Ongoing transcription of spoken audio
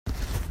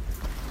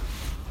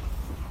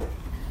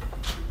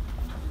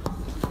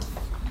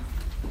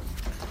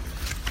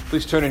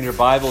Please turn in your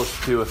Bibles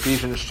to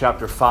Ephesians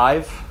chapter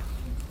 5.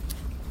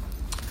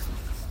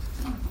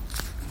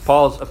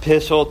 Paul's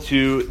epistle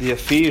to the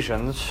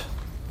Ephesians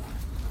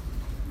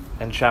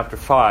in chapter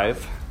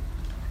 5.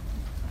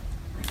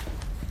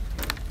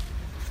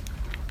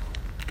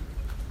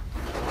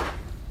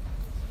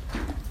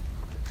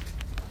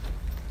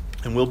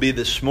 And we'll be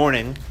this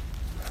morning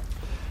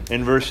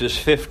in verses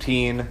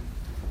 15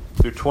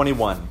 through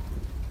 21.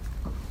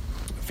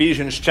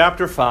 Ephesians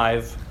chapter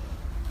 5,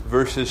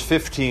 verses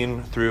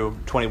 15 through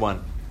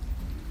 21.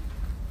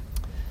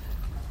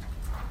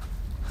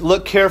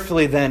 Look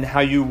carefully then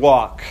how you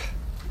walk,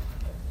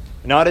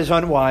 not as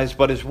unwise,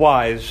 but as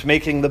wise,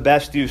 making the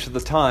best use of the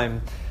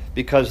time,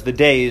 because the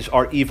days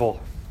are evil.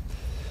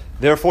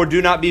 Therefore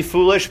do not be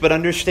foolish, but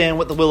understand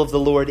what the will of the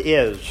Lord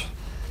is.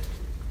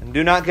 And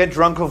do not get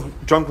drunk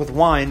with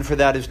wine, for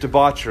that is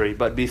debauchery,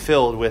 but be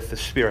filled with the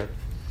Spirit,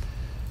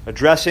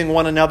 addressing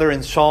one another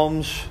in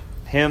psalms,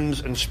 hymns,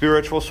 and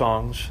spiritual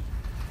songs,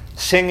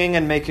 singing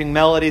and making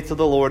melody to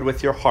the Lord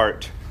with your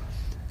heart,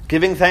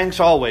 giving thanks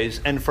always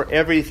and for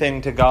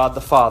everything to God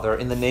the Father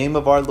in the name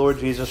of our Lord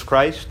Jesus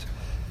Christ,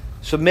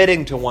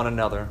 submitting to one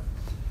another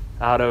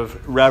out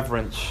of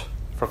reverence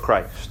for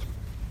Christ.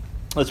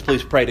 Let's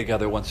please pray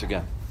together once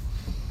again.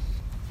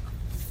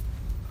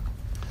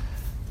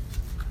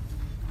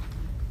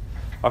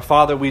 Our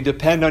Father, we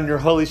depend on your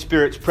Holy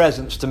Spirit's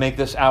presence to make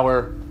this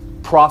hour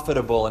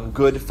profitable and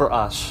good for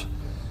us.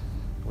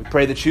 We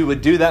pray that you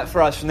would do that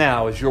for us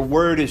now as your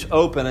word is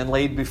open and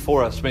laid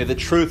before us. May the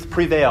truth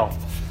prevail.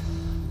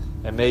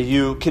 And may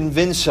you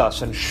convince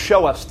us and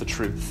show us the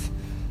truth.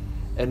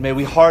 And may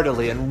we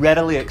heartily and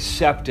readily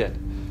accept it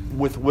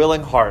with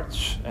willing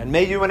hearts. And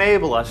may you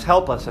enable us,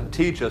 help us, and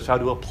teach us how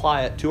to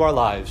apply it to our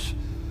lives.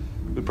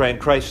 We pray in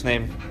Christ's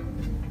name.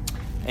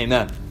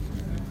 Amen.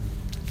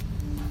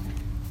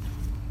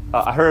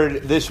 I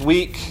heard this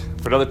week,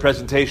 for other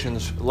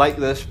presentations like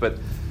this, but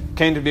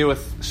came to me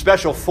with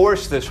special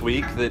force this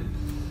week that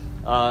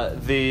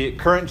the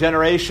current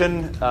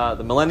generation,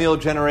 the millennial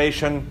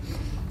generation,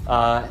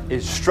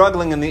 is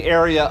struggling in the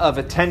area of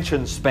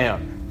attention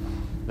span.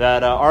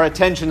 That our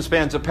attention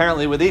spans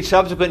apparently with each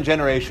subsequent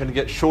generation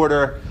get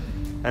shorter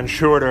and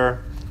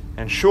shorter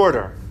and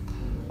shorter,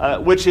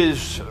 which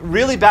is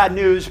really bad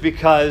news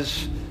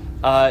because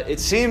it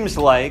seems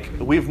like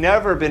we've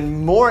never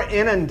been more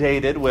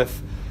inundated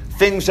with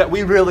things that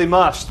we really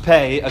must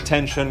pay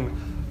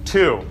attention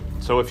to.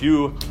 So if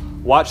you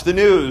watch the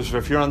news, or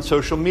if you're on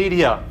social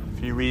media,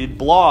 if you read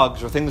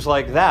blogs or things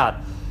like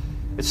that,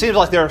 it seems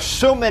like there are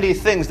so many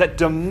things that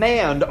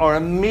demand our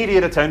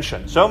immediate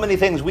attention. So many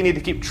things we need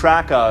to keep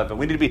track of and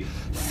we need to be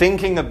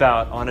thinking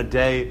about on a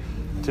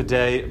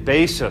day-to-day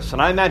basis.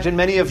 And I imagine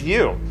many of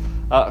you,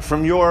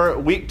 from your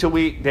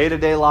week-to-week,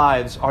 day-to-day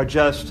lives, are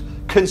just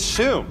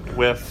consumed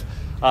with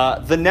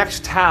the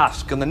next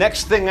task and the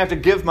next thing I have to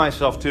give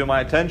myself to,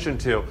 my attention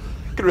to. It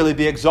could really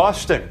be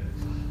exhausting.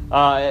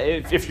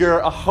 If you're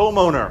a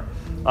homeowner,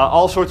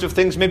 all sorts of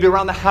things maybe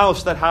around the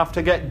house that have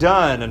to get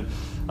done. And,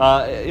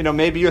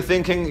 maybe you're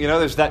thinking,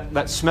 there's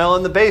that smell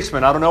in the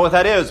basement. I don't know what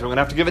that is. We're going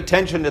to have to give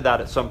attention to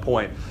that at some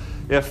point.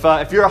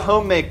 If you're a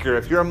homemaker,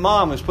 if you're a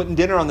mom who's putting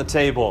dinner on the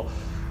table,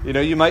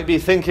 you might be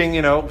thinking,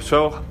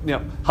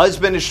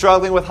 husband is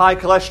struggling with high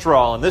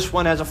cholesterol and this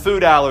one has a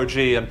food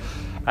allergy and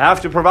I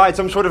have to provide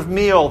some sort of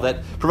meal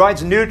that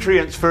provides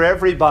nutrients for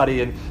everybody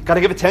and got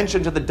to give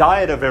attention to the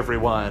diet of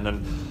everyone.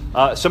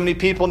 And so many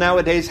people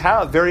nowadays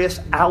have various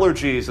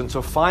allergies, and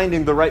so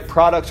finding the right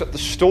products at the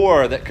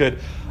store that could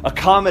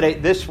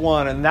accommodate this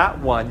one and that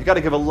one, you got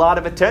to give a lot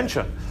of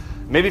attention.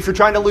 Maybe if you're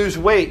trying to lose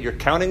weight, you're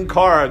counting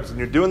carbs and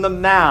you're doing the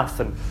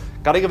math and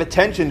got to give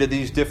attention to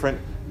these different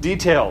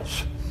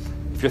details.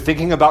 If you're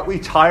thinking about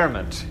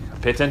retirement,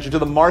 pay attention to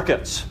the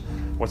markets.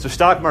 What's the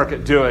stock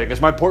market doing?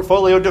 Is my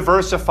portfolio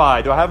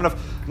diversified? Do I have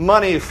enough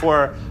money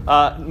for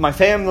my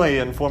family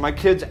and for my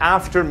kids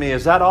after me?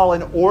 Is that all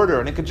in order?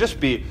 And it could just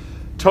be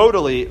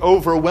totally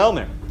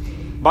overwhelming.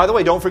 By the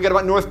way, don't forget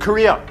about North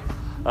Korea.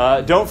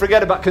 Don't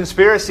forget about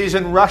conspiracies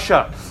in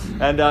Russia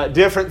and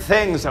different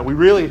things that we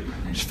really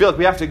just feel like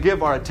we have to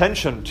give our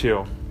attention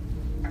to.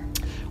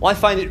 Well, I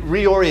find it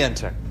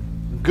reorienting,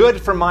 good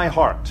for my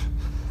heart,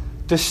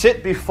 to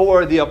sit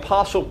before the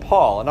Apostle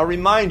Paul. And I'll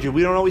remind you,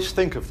 we don't always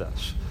think of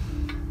this,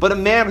 but a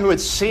man who had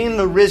seen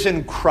the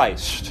risen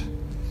Christ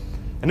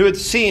and who had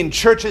seen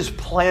churches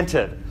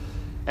planted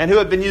and who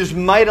had been used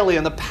mightily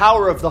in the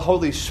power of the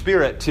Holy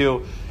Spirit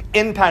to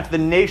impact the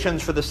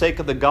nations for the sake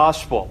of the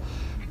gospel.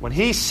 When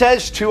he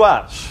says to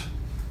us,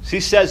 he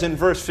says in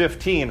verse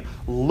 15,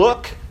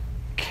 look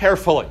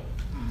carefully.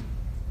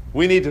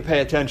 We need to pay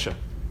attention.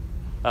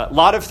 A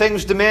lot of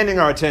things demanding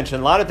our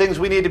attention, a lot of things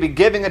we need to be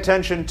giving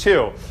attention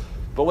to.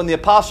 But when the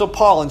Apostle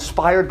Paul,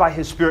 inspired by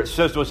his Spirit,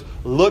 says to us,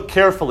 look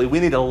carefully, we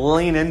need to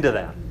lean into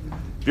that.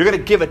 If you're going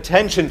to give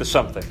attention to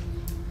something,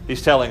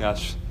 he's telling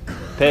us,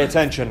 pay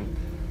attention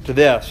to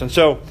this. And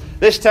so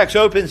this text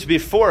opens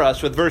before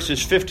us with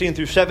verses 15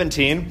 through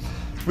 17.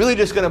 Really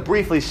just going to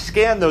briefly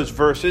scan those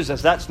verses,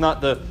 as that's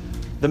not the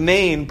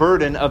main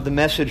burden of the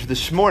message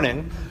this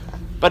morning.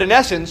 But in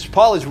essence,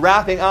 Paul is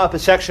wrapping up a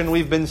section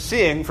we've been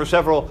seeing for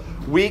several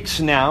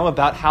weeks now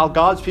about how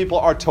God's people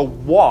are to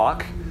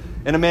walk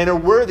in a manner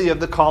worthy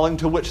of the calling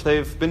to which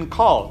they've been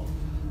called.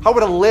 How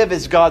we're to live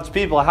as God's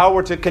people, how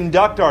we're to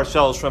conduct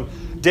ourselves from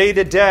day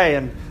to day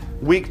and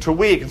week to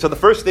week. And so the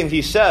first thing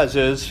he says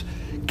is,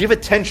 give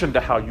attention to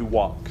how you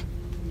walk.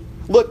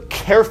 Look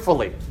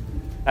carefully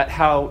at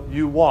how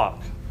you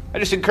walk. I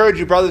just encourage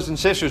you, brothers and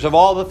sisters, of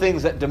all the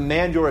things that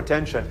demand your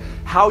attention,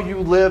 how you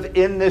live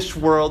in this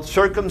world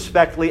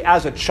circumspectly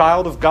as a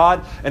child of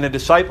God and a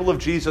disciple of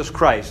Jesus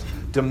Christ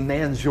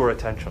demands your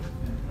attention.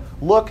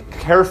 Look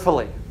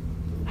carefully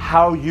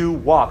how you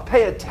walk.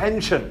 Pay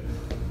attention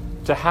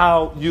to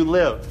how you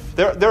live.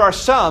 There are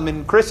some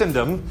in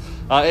Christendom,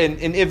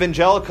 in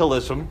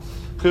evangelicalism,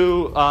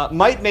 who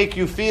might make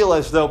you feel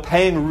as though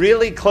paying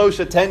really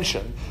close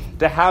attention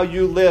to how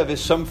you live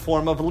is some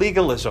form of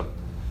legalism.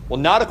 Well,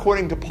 not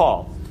according to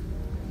Paul.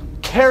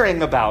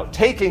 Caring about,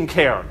 taking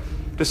care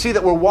to see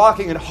that we're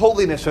walking in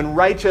holiness and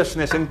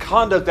righteousness and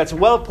conduct that's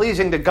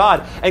well-pleasing to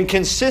God and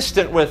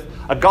consistent with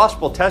a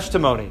gospel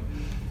testimony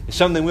is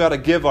something we ought to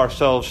give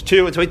ourselves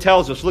to. And so he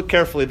tells us, look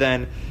carefully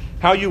then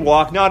how you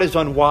walk, not as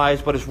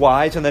unwise, but as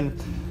wise. And then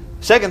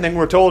the second thing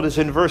we're told is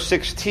in verse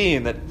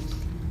 16 that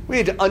we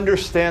need to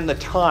understand the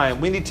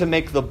time. We need to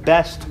make the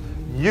best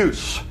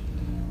use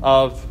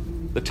of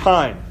the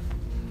time.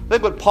 I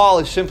think what Paul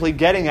is simply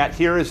getting at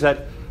here is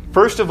that,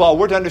 first of all,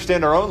 we're to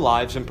understand our own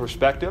lives in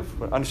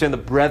perspective, understand the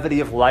brevity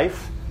of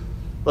life.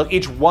 Look,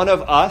 each one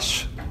of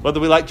us,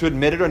 whether we like to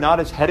admit it or not,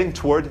 is heading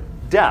toward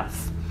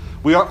death.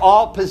 We are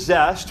all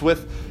possessed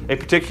with a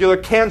particular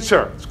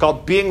cancer. It's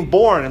called being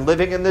born and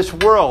living in this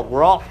world.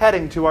 We're all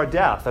heading to our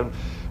death. And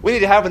we need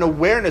to have an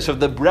awareness of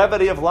the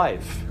brevity of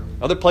life.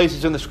 Other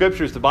places in the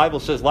Scriptures, the Bible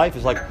says life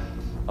is like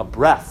a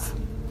breath.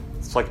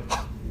 It's like,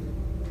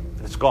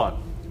 and it's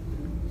gone.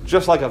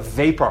 Just like a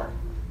vapor.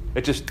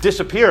 It just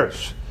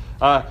disappears.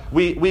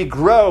 We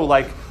grow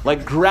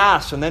like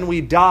grass and then we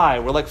die.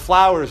 We're like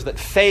flowers that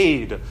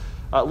fade.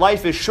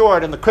 Life is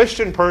short, and the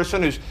Christian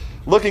person who's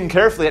looking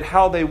carefully at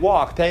how they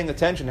walk, paying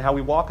attention to how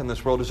we walk in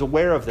this world, is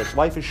aware of this.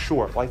 Life is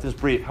short. Life is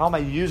brief. How am I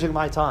using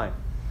my time?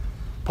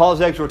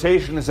 Paul's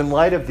exhortation is in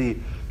light of the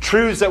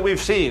truths that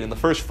we've seen in the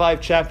first 5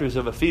 chapters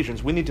of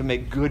Ephesians. We need to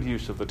make good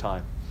use of the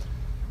time.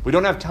 We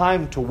don't have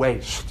time to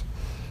waste.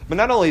 But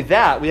not only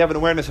that, we have an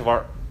awareness of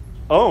our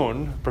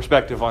own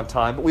perspective on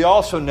time, but we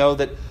also know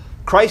that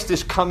Christ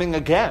is coming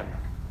again.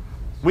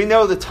 We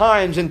know the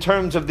times in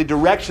terms of the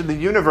direction the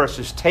universe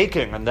is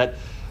taking, and that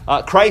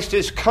Christ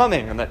is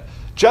coming, and that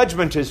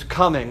judgment is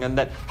coming, and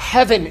that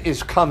heaven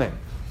is coming.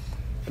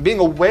 And being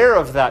aware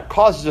of that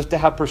causes us to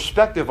have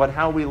perspective on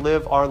how we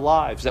live our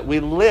lives, that we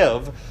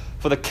live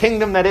for the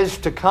kingdom that is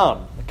to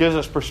come. It gives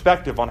us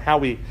perspective on how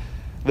we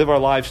live our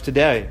lives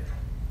today.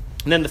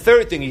 And then the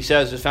third thing he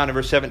says is found in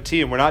verse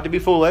 17. We're not to be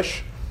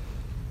foolish,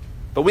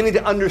 but we need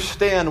to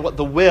understand what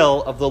the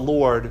will of the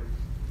Lord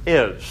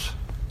is.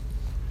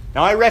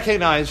 Now, I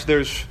recognize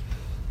there's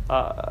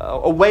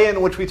a way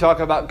in which we talk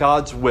about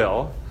God's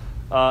will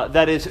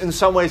that is in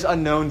some ways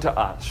unknown to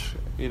us.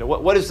 You know,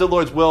 what is the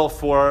Lord's will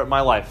for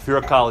my life? If you're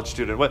a college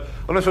student, what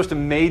am I supposed to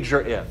major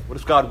in? What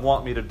does God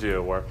want me to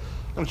do? Or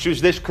I'm going to choose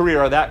this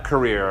career or that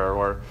career,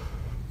 or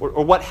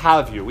what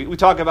have you. We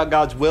talk about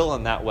God's will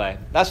in that way.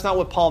 That's not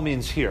what Paul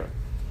means here.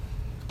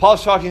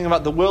 Paul's talking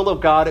about the will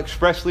of God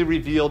expressly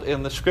revealed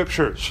in the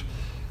Scriptures.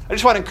 I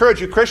just want to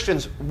encourage you,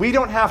 Christians, we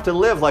don't have to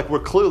live like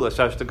we're clueless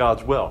as to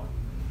God's will.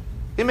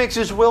 He makes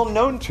His will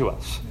known to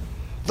us.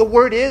 The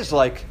Word is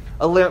like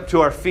a lamp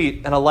to our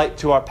feet and a light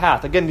to our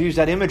path. Again, to use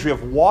that imagery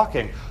of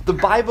walking. The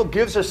Bible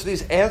gives us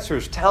these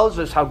answers, tells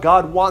us how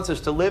God wants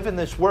us to live in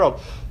this world.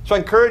 So I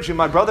encourage you,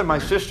 my brother, my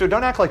sister,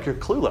 don't act like you're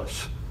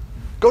clueless.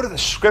 Go to the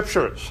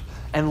Scriptures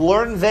and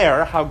learn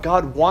there how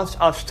God wants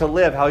us to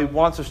live, how He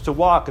wants us to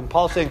walk. And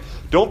Paul's saying,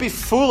 don't be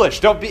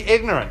foolish, don't be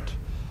ignorant.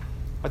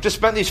 I've just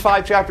spent these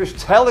 5 chapters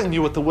telling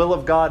you what the will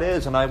of God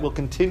is, and I will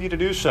continue to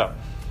do so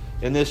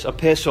in this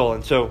epistle.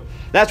 And so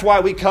that's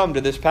why we come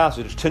to this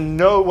passage, to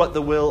know what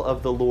the will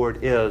of the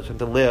Lord is and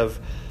to live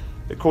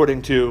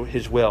according to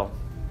His will.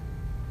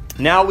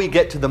 Now we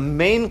get to the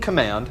main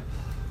command,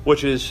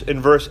 which is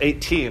in verse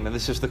 18, and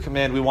this is the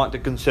command we want to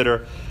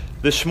consider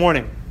this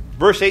morning.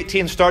 Verse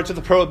 18 starts with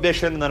a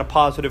prohibition and then a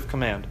positive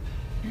command.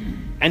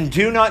 And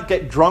do not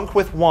get drunk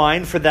with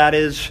wine, for that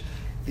is,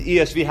 the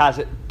ESV has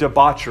it,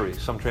 debauchery.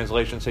 Some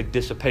translations say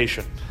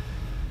dissipation.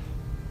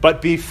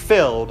 But be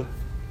filled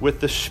with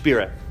the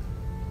Spirit.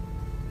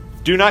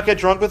 Do not get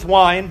drunk with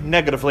wine,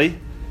 negatively.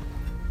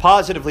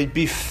 Positively,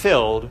 be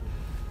filled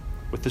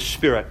with the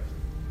Spirit.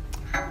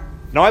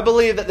 Now, I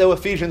believe that though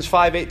Ephesians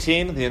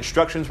 5:18, the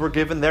instructions were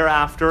given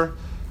thereafter,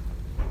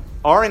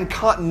 are in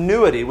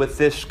continuity with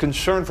this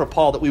concern for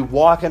Paul that we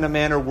walk in a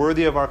manner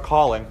worthy of our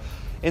calling.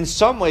 In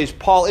some ways,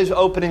 Paul is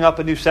opening up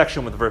a new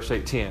section with verse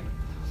 18.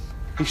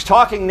 He's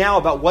talking now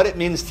about what it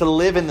means to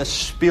live in the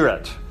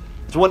Spirit.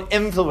 It's one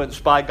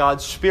influenced by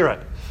God's Spirit,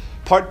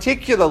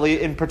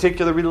 particularly in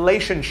particular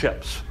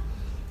relationships.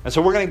 And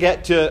so we're going to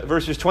get to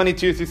verses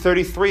 22 through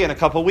 33 in a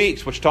couple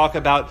weeks, which talk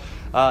about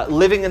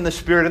living in the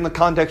Spirit in the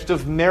context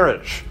of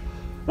marriage.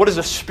 What does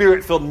a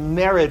Spirit-filled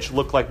marriage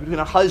look like between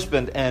a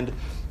husband and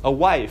a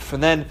wife?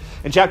 And then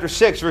in chapter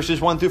 6, verses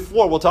 1 through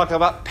 4, we'll talk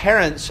about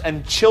parents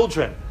and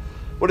children.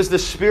 What does the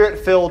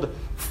Spirit-filled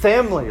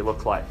family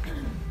look like?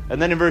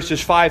 And then in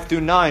verses 5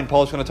 through 9,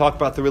 Paul's going to talk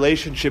about the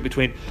relationship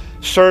between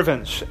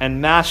servants and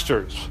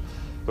masters.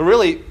 But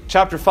really,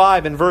 chapter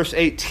 5 and verse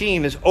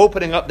 18 is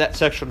opening up that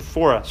section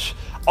for us.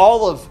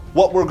 All of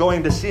what we're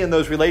going to see in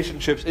those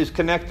relationships is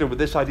connected with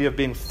this idea of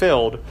being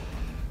filled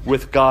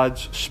with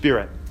God's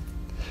Spirit.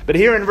 But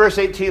here in verse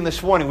 18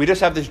 this morning, we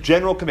just have this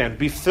general command,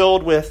 be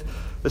filled with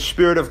the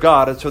Spirit of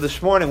God. And so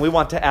this morning we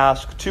want to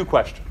ask two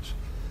questions.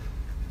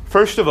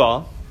 First of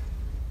all,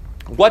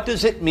 what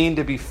does it mean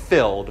to be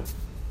filled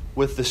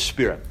with the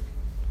Spirit?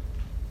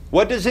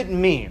 What does it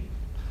mean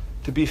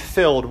to be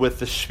filled with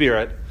the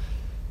Spirit?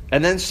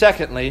 And then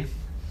secondly,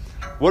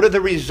 what are the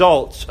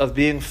results of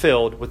being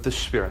filled with the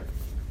Spirit?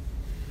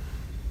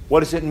 What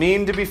does it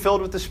mean to be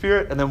filled with the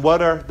Spirit? And then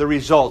what are the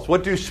results?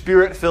 What do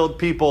Spirit-filled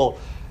people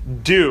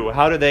do?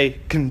 How do they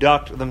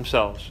conduct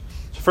themselves?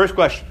 So first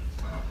question,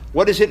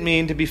 what does it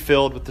mean to be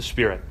filled with the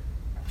Spirit?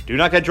 Do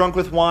not get drunk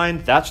with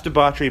wine, that's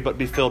debauchery, but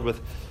be filled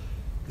with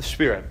the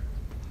Spirit.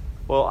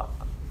 Well,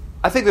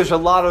 I think there's a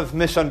lot of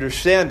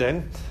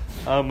misunderstanding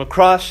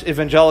across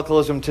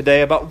evangelicalism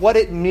today about what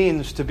it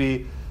means to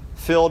be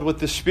filled with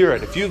the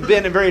Spirit. If you've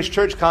been in various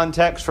church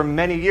contexts for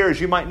many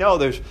years, you might know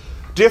there's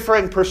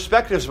differing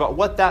perspectives about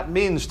what that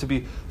means to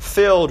be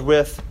filled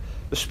with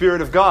the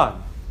Spirit of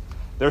God.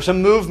 There are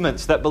some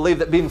movements that believe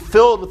that being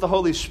filled with the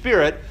Holy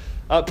Spirit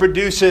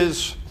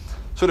produces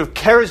sort of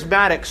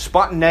charismatic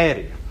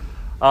spontaneity,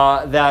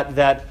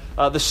 that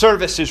the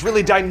service is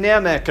really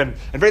dynamic and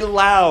very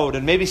loud,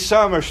 and maybe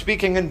some are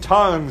speaking in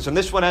tongues, and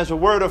this one has a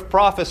word of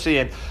prophecy,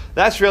 and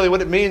that's really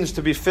what it means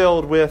to be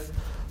filled with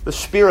the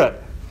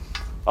Spirit.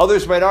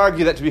 Others might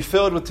argue that to be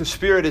filled with the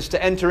Spirit is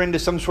to enter into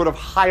some sort of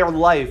higher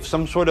life,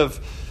 some sort of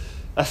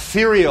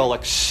ethereal,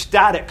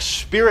 ecstatic,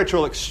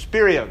 spiritual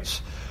experience,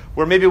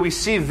 where maybe we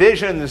see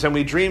visions and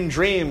we dream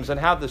dreams and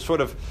have this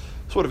sort of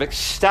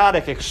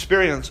ecstatic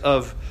experience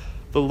of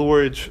the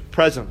Lord's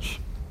presence.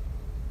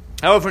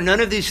 However,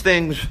 none of these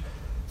things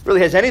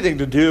really has anything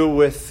to do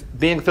with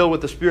being filled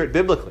with the Spirit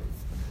biblically.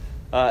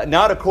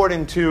 Not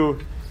according to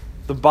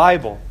the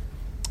Bible.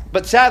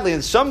 But sadly,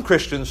 in some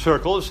Christian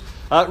circles,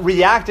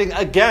 reacting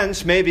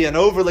against maybe an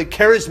overly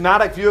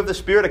charismatic view of the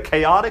Spirit, a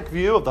chaotic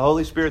view of the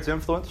Holy Spirit's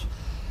influence,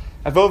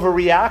 have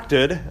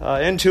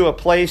overreacted into a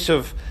place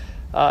of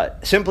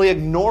simply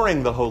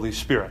ignoring the Holy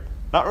Spirit,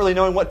 not really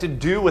knowing what to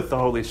do with the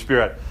Holy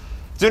Spirit.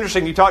 It's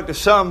interesting, you talk to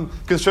some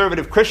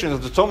conservative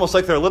Christians, it's almost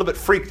like they're a little bit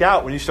freaked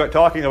out when you start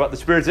talking about the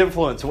Spirit's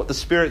influence and what the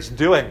Spirit's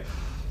doing,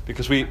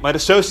 because we might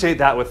associate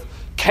that with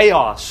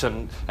chaos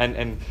and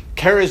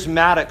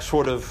charismatic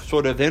sort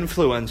of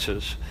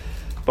influences.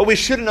 But we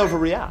shouldn't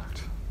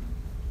overreact.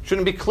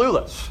 Shouldn't be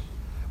clueless.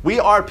 We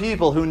are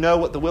people who know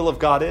what the will of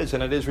God is,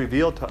 and it is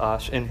revealed to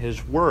us in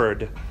His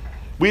Word.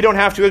 We don't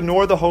have to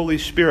ignore the Holy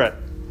Spirit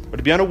or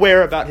to be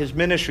unaware about His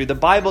ministry. The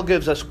Bible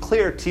gives us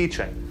clear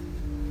teaching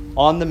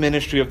on the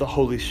ministry of the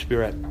Holy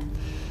Spirit.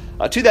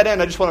 To that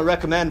end, I just want to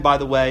recommend, by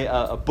the way,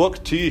 a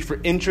book to you if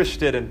you're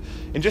interested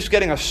in just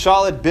getting a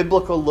solid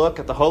biblical look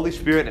at the Holy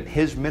Spirit and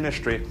His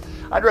ministry.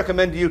 I'd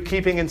recommend to you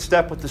Keeping in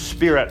Step with the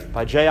Spirit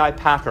by J.I.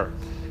 Packer.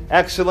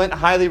 Excellent,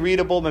 highly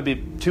readable,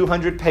 maybe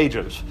 200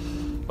 pages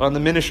on the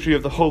ministry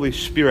of the Holy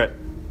Spirit.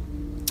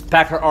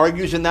 Packer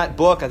argues in that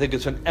book, I think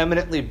it's an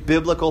eminently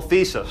biblical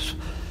thesis,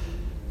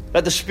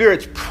 that the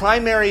Spirit's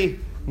primary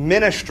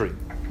ministry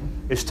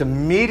is to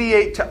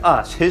mediate to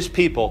us, His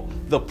people,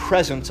 the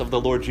presence of the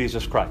Lord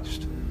Jesus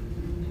Christ.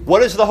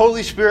 What does the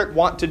Holy Spirit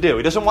want to do?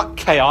 He doesn't want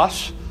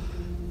chaos.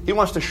 He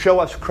wants to show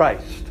us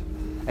Christ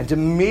and to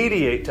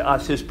mediate to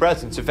us His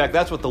presence. In fact,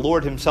 that's what the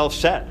Lord Himself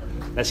said.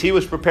 As He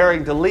was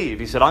preparing to leave,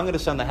 He said, I'm going to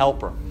send the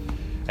Helper.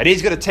 And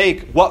He's going to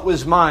take what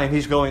was mine,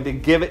 He's going to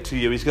give it to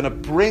you. He's going to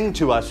bring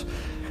to us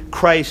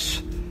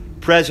Christ's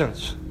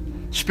presence.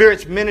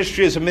 Spirit's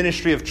ministry is a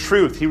ministry of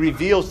truth. He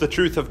reveals the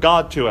truth of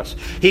God to us.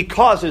 He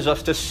causes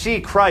us to see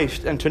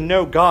Christ and to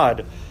know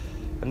God.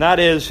 And that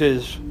is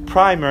His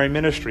primary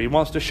ministry. He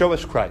wants to show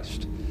us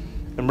Christ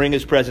and bring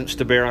His presence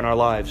to bear on our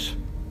lives.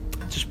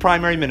 It's His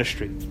primary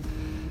ministry.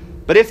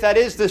 But if that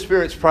is the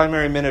Spirit's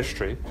primary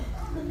ministry,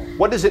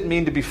 what does it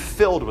mean to be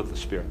filled with the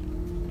Spirit?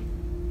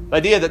 The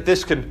idea that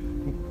this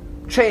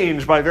can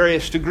change by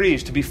various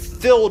degrees. To be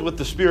filled with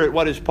the Spirit,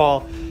 what is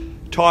Paul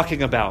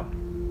talking about?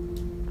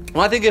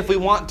 Well, I think if we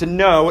want to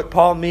know what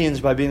Paul means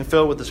by being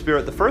filled with the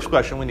Spirit, the first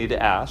question we need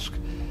to ask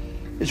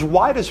is,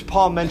 why does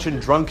Paul mention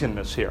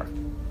drunkenness here?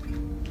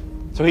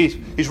 So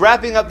he's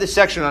wrapping up this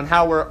section on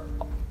how we're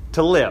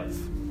to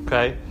live,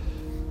 okay?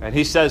 And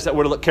he says that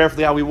we're to look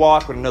carefully how we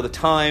walk, we're to know the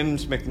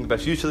times, making the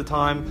best use of the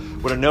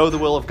time, we're to know the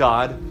will of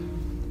God.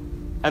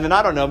 And then,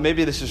 I don't know,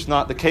 maybe this is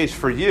not the case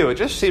for you. It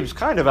just seems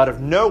kind of out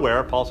of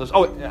nowhere. Paul says,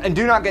 and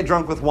do not get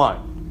drunk with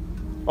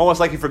wine. Almost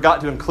like he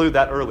forgot to include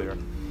that earlier.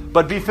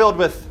 But be filled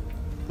with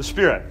the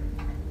Spirit.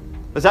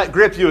 Does that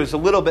grip you as a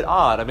little bit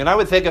odd? I mean, I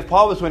would think if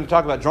Paul was going to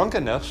talk about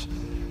drunkenness,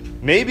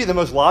 maybe the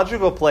most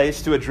logical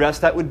place to address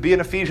that would be in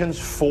Ephesians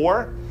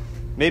 4,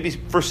 maybe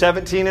verse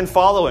 17 and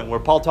following, where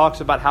Paul talks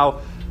about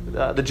how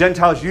the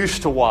Gentiles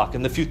used to walk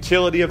in the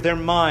futility of their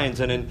minds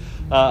and in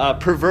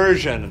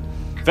perversion.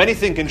 If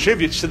anything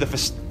contributes to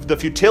the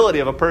futility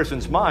of a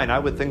person's mind, I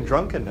would think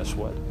drunkenness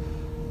would.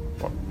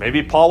 Or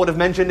maybe Paul would have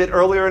mentioned it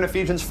earlier in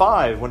Ephesians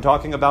 5 when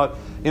talking about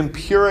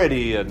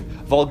impurity and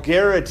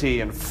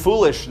vulgarity and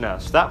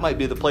foolishness. That might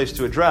be the place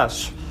to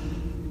address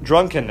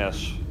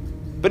drunkenness.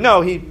 But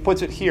no, he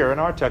puts it here in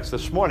our text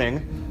this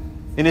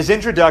morning in his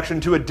introduction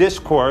to a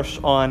discourse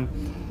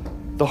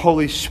on the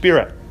Holy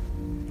Spirit.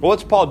 Well,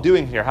 what's Paul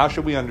doing here? How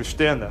should we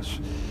understand this?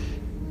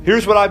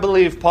 Here's what I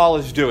believe Paul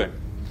is doing.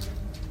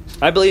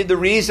 I believe the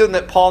reason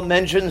that Paul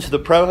mentions the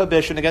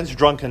prohibition against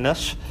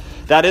drunkenness,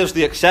 that is,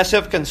 the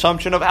excessive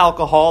consumption of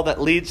alcohol that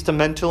leads to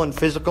mental and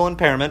physical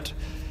impairment,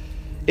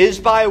 is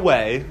by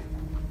way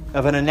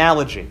of an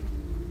analogy.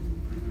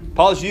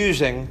 Paul is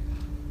using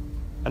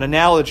an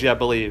analogy, I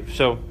believe.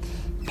 So,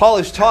 Paul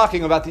is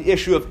talking about the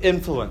issue of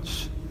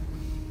influence.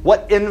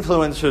 What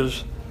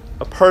influences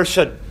a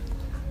person?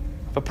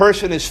 If a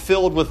person is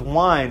filled with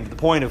wine, to the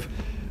point of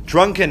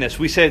drunkenness,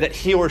 we say that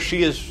he or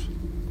she is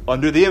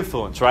under the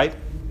influence, right?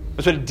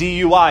 That's what a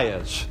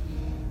DUI is.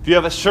 If you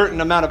have a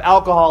certain amount of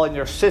alcohol in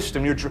your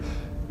system,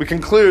 we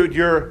conclude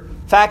your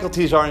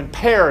faculties are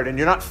impaired and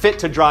you're not fit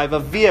to drive a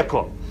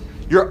vehicle.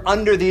 You're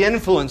under the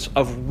influence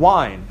of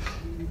wine.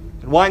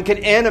 And wine can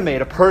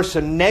animate a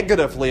person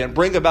negatively and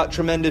bring about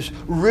tremendous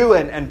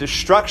ruin and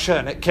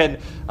destruction. It can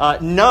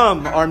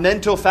numb our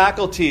mental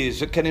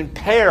faculties. It can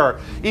impair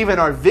even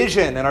our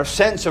vision and our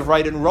sense of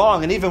right and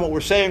wrong, and even what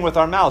we're saying with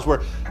our mouths.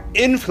 We're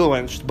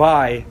influenced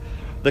by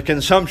the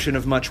consumption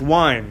of much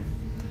wine.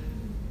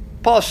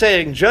 Paul is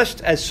saying,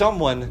 just as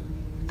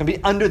someone can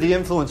be under the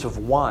influence of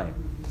wine,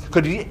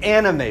 could be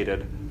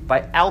animated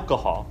by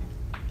alcohol,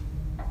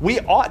 we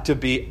ought to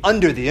be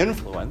under the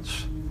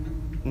influence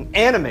and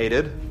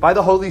animated by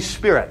the Holy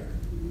Spirit.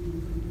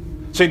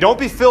 So don't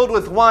be filled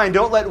with wine.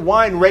 Don't let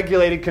wine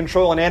regulate and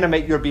control and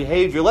animate your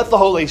behavior. Let the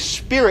Holy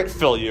Spirit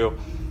fill you,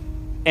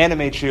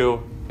 animate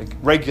you,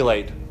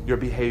 regulate your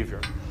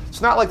behavior.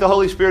 It's not like the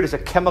Holy Spirit is a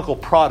chemical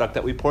product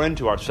that we pour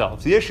into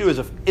ourselves. The issue is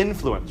of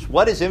influence.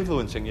 What is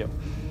influencing you?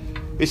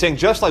 He's saying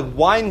just like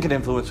wine can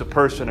influence a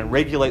person and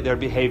regulate their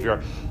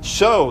behavior,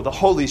 so the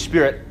Holy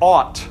Spirit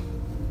ought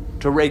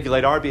to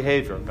regulate our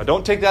behavior. Now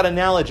don't take that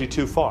analogy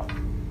too far.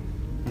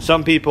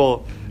 Some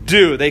people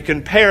do. They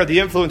compare the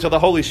influence of the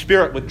Holy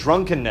Spirit with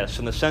drunkenness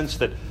in the sense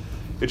that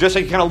it's just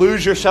like you kind of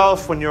lose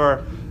yourself when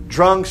you're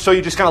drunk, so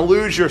you just kind of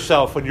lose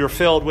yourself when you're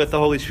filled with the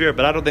Holy Spirit.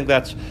 But I don't think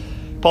that's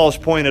Paul's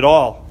point at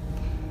all.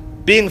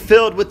 Being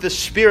filled with the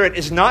Spirit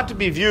is not to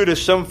be viewed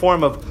as some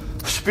form of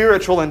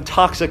spiritual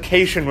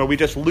intoxication where we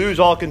just lose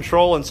all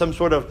control in some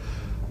sort of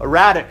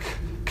erratic,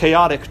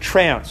 chaotic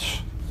trance.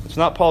 It's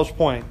not Paul's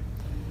point.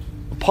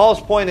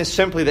 Paul's point is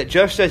simply that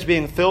just as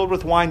being filled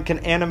with wine can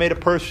animate a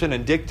person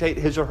and dictate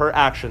his or her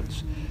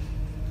actions,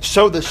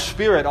 so the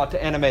Spirit ought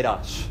to animate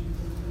us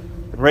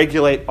and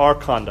regulate our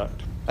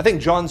conduct. I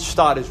think John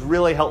Stott is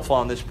really helpful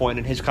on this point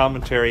in his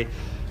commentary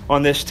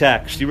on this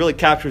text. He really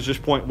captures this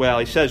point well.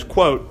 He says,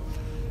 quote,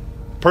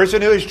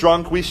 "Person who is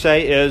drunk, we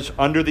say, is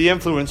under the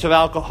influence of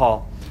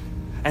alcohol.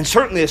 And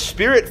certainly a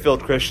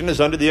Spirit-filled Christian is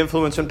under the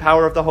influence and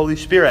power of the Holy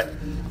Spirit."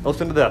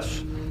 Listen to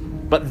this.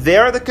 "But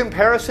there the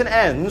comparison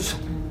ends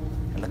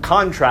and the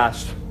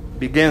contrast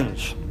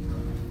begins.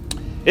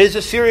 It is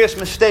a serious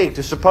mistake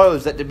to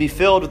suppose that to be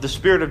filled with the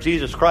Spirit of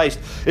Jesus Christ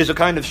is a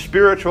kind of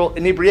spiritual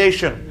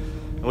inebriation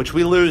in which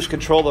we lose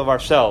control of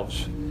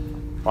ourselves.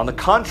 On the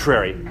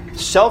contrary,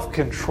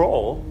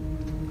 self-control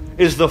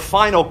is the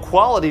final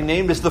quality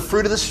named as the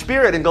fruit of the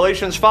Spirit in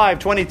Galatians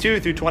 5:22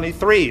 through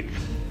 23.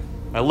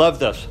 I love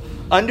this.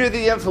 Under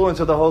the influence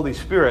of the Holy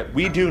Spirit,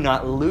 we do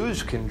not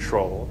lose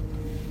control,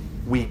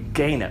 we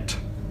gain it.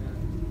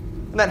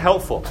 Isn't that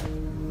helpful?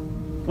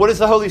 What is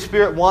the Holy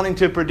Spirit wanting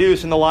to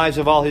produce in the lives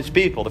of all His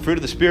people? The fruit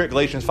of the Spirit,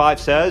 Galatians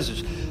 5 says,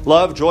 is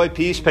love, joy,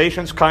 peace,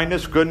 patience,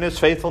 kindness, goodness,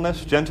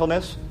 faithfulness,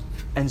 gentleness,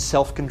 and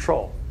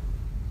self-control.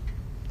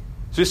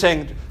 So he's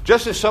saying,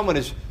 just as someone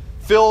is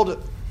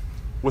filled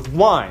with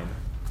wine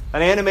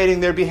and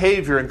animating their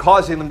behavior and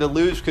causing them to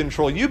lose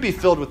control, you be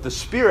filled with the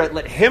Spirit,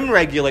 let Him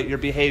regulate your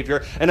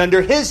behavior, and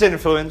under His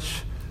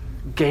influence,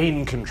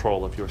 gain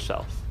control of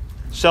yourself.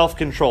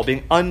 Self-control,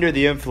 being under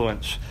the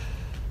influence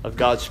of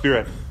God's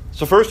Spirit.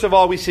 So first of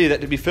all, we see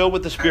that to be filled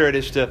with the Spirit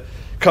is to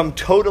come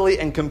totally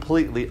and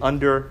completely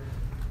under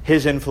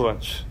His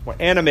influence. We're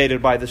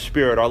animated by the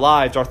Spirit. Our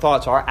lives, our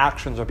thoughts, our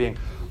actions are being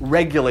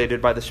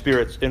regulated by the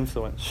Spirit's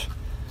influence.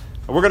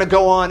 And we're going to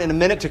go on in a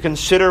minute to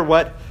consider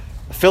what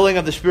the filling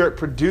of the Spirit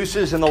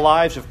produces in the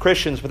lives of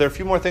Christians, but there are a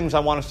few more things I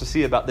want us to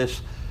see about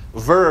this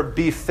verb,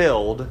 be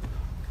filled,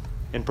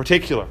 in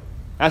particular.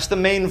 That's the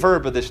main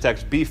verb of this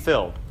text, be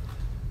filled.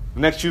 The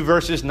next few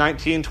verses,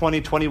 19,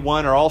 20,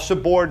 21, are all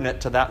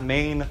subordinate to that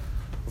main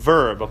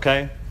verb,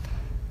 okay?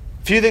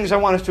 A few things I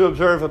want us to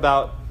observe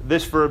about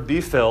this verb,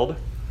 be filled.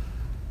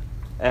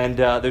 And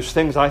there's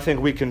things I think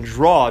we can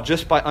draw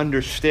just by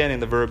understanding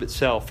the verb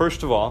itself.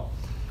 First of all,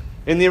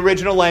 in the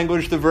original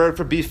language, the verb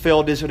for be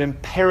filled is an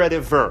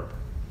imperative verb,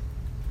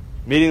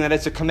 meaning that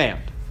it's a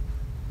command.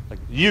 Like,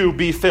 you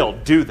be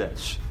filled, do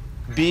this.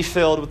 Be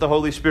filled with the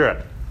Holy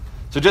Spirit.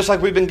 So just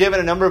like we've been given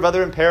a number of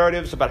other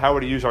imperatives about how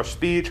we're to use our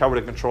speech, how we're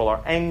to control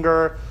our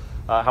anger,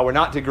 how we're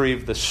not to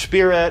grieve the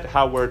Spirit,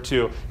 how we're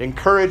to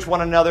encourage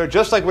one another,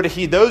 just like we're to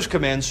heed those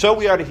commands, so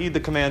we are to heed the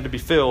command to be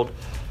filled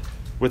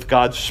with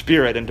God's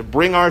Spirit and to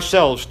bring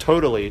ourselves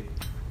totally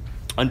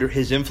under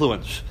His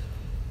influence.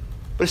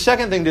 But a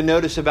second thing to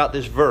notice about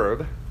this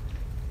verb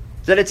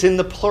is that it's in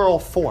the plural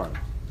form.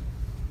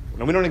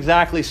 Now, we don't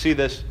exactly see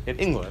this in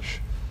English.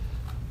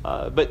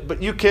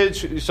 But you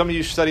kids, some of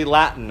you study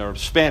Latin or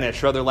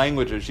Spanish or other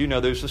languages, you know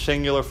there's the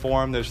singular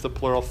form, there's the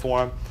plural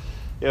form.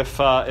 If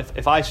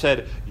I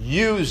said,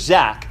 you,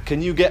 Zach,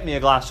 can you get me a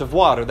glass of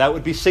water? That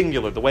would be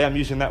singular, the way I'm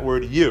using that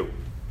word you.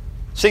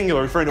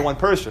 Singular, referring to one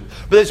person.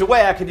 But there's a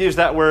way I could use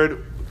that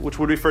word which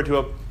would refer to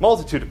a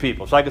multitude of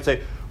people. So I could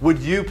say, would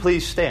you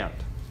please stand?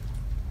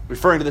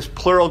 Referring to this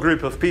plural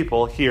group of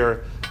people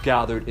here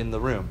gathered in the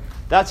room.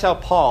 That's how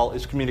Paul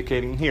is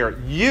communicating here.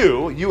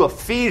 You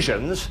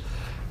Ephesians,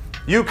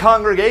 you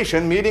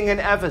congregation meeting in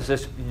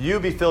Ephesus, you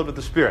be filled with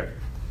the Spirit.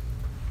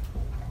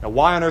 Now,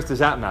 why on earth does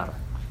that matter?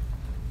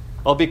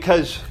 Well,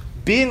 because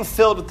being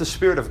filled with the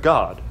Spirit of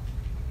God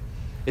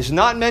is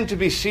not meant to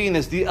be seen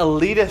as the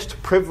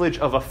elitist privilege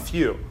of a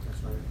few,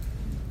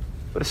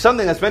 but it's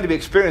something that's meant to be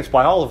experienced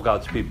by all of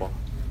God's people.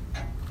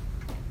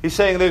 He's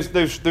saying there's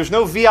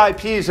no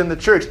VIPs in the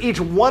church. Each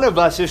one of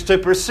us is to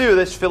pursue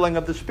this filling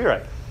of the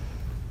Spirit.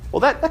 Well,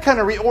 that kind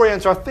of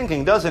reorients our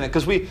thinking, doesn't it?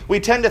 Because we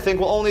tend to think,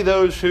 well, only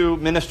those who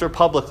minister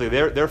publicly,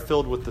 they're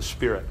filled with the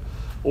Spirit.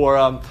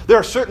 Or there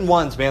are certain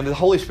ones, man, the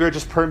Holy Spirit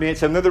just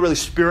permeates them. They're the really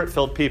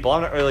Spirit-filled people.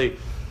 I'm not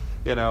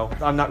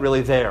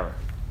really there.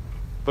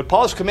 But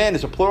Paul's command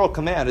is a plural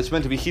command. It's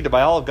meant to be heeded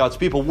by all of God's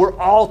people. We're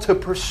all to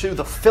pursue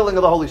the filling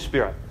of the Holy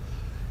Spirit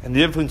and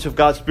the influence of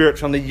God's Spirit,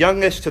 from the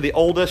youngest to the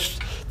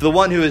oldest, to the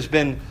one who has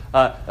been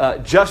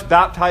just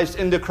baptized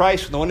into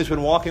Christ, and the one who's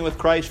been walking with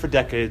Christ for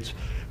decades.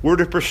 We're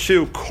to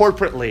pursue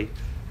corporately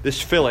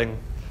this filling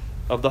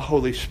of the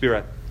Holy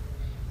Spirit.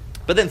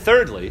 But then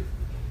thirdly,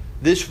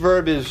 this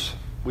verb is,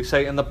 we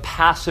say, in the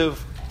passive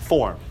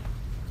form.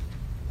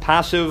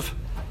 Passive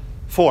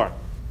form.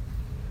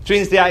 Which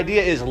means the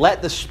idea is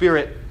let the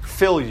Spirit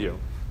fill you.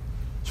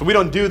 So we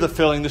don't do the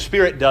filling, the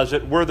Spirit does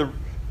it.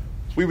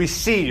 We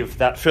receive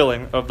that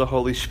filling of the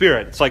Holy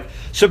Spirit. It's like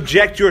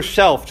subject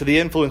yourself to the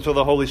influence of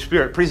the Holy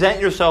Spirit. Present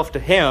yourself to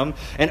Him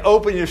and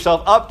open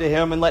yourself up to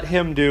Him and let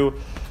Him do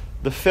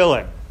the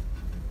filling.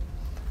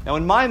 Now,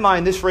 in my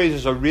mind, this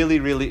raises a really,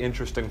 really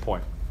interesting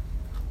point.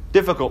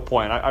 Difficult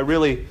point. I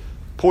really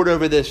pored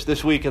over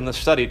this week in the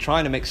study,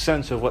 trying to make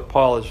sense of what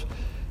Paul is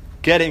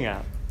getting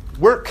at.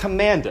 We're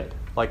commanded,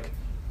 like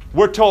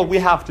we're told we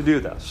have to do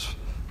this,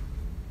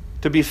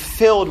 to be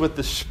filled with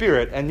the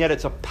Spirit, and yet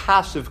it's a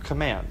passive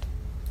command.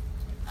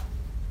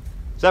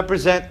 Does that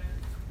present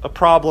a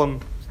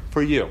problem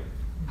for you?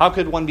 How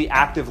could one be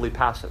actively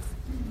passive?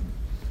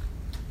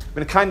 I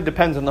mean, it kind of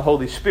depends on the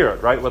Holy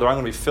Spirit, right? Whether I'm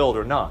going to be filled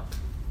or not.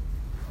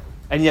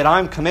 And yet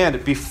I'm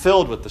commanded, be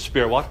filled with the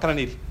Spirit. Well, I kind of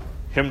need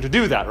Him to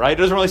do that, right?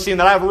 It doesn't really seem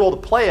that I have a role to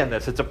play in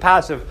this. It's a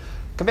passive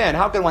command.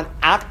 How can one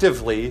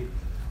actively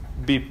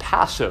be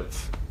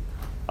passive?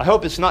 I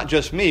hope it's not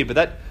just me, but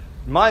that,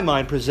 in my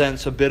mind,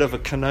 presents a bit of a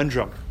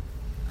conundrum.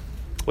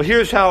 Well,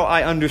 here's how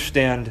I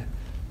understand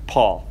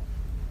Paul.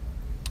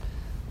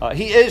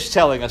 He is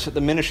telling us that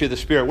the ministry of the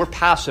Spirit, we're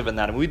passive in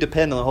that, and we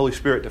depend on the Holy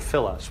Spirit to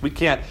fill us. We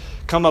can't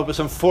come up with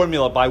some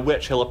formula by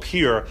which He'll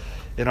appear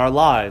in our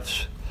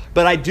lives.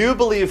 But I do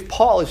believe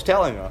Paul is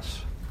telling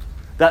us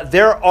that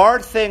there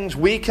are things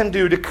we can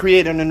do to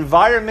create an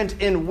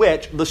environment in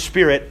which the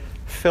Spirit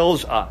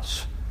fills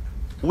us.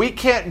 We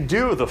can't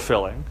do the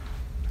filling,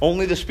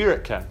 only the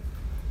Spirit can.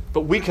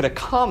 But we can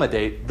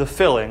accommodate the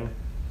filling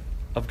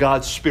of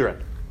God's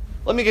Spirit.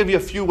 Let me give you a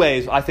few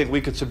ways I think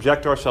we could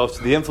subject ourselves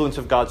to the influence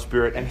of God's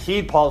Spirit and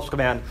heed Paul's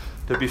command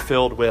to be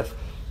filled with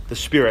the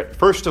Spirit.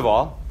 First of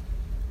all,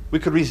 we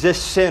could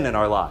resist sin in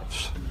our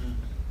lives.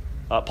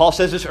 Paul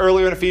says this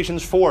earlier in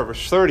Ephesians 4,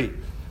 verse 30.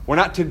 We're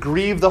not to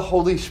grieve the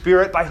Holy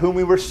Spirit by whom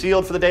we were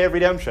sealed for the day of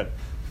redemption.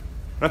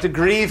 We're not to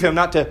grieve Him,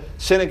 not to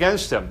sin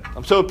against Him.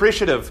 I'm so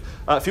appreciative.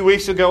 A few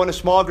weeks ago in a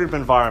small group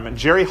environment,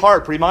 Jerry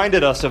Harp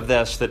reminded us of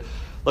this, that,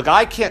 look,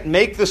 I can't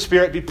make the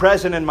Spirit be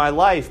present in my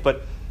life,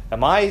 but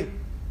am I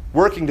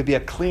working to be a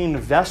clean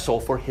vessel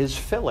for His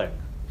filling?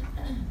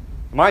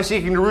 Am I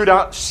seeking to root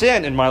out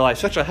sin in my life?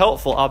 Such a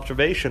helpful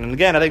observation. And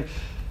again, I think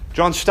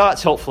John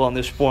Stott's helpful on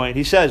this point.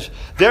 He says,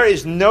 there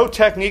is no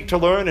technique to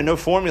learn and no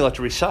formula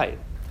to recite.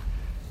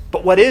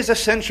 But what is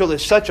essential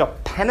is such a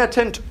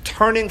penitent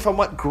turning from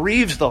what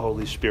grieves the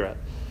Holy Spirit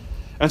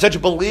and such a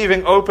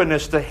believing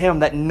openness to Him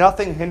that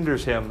nothing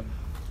hinders Him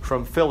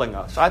from filling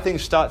us. I think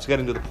Stott's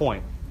getting to the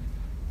point.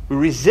 We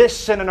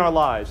resist sin in our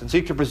lives and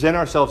seek to present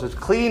ourselves as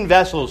clean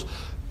vessels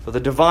for the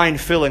divine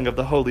filling of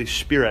the Holy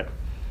Spirit.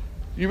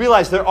 You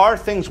realize there are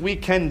things we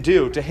can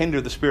do to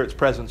hinder the Spirit's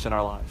presence in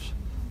our lives.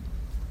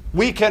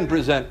 We can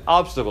present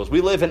obstacles.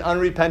 We live in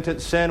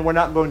unrepentant sin. We're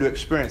not going to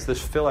experience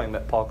this filling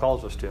that Paul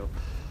calls us to.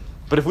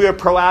 But if we are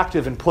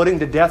proactive in putting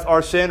to death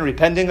our sin,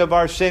 repenting of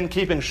our sin,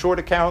 keeping short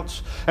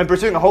accounts, and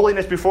pursuing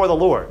holiness before the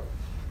Lord,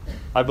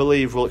 I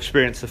believe we'll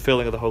experience the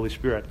filling of the Holy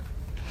Spirit.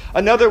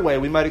 Another way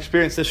we might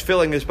experience this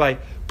filling is by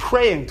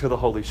praying to the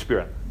Holy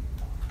Spirit.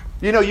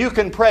 You know, you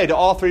can pray to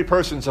all three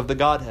persons of the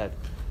Godhead.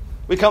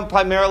 We come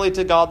primarily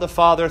to God the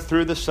Father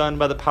through the Son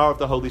by the power of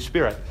the Holy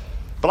Spirit.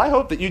 But I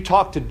hope that you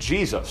talk to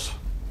Jesus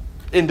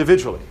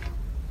individually.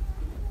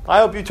 I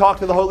hope you talk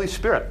to the Holy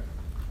Spirit.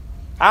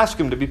 Ask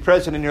Him to be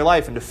present in your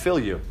life and to fill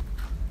you.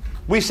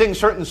 We sing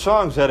certain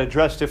songs that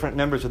address different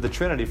members of the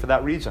Trinity for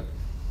that reason.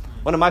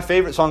 One of my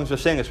favorite songs to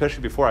sing,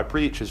 especially before I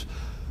preach, is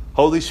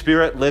Holy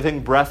Spirit,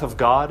 living breath of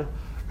God,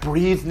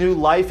 breathe new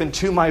life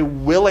into my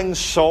willing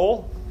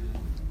soul.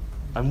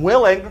 I'm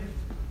willing,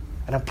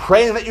 and I'm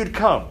praying that you'd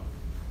come.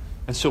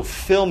 And so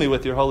fill me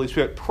with your Holy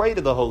Spirit. Pray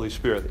to the Holy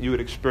Spirit that you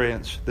would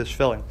experience this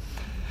filling.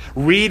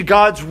 Read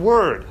God's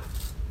Word,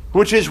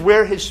 which is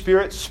where His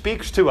Spirit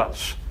speaks to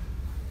us.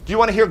 Do you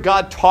want to hear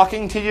God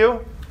talking to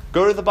you?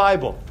 Go to the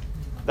Bible.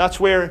 That's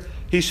where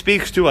He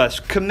speaks to us.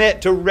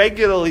 Commit to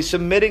regularly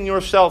submitting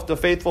yourself to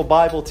faithful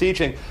Bible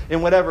teaching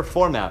in whatever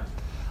format.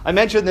 I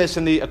mentioned this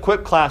in the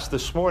Equip class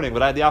this morning,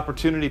 but I had the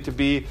opportunity to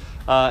be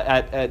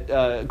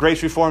at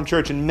Grace Reformed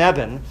Church in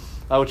Mebane,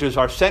 which is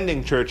our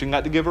sending church, and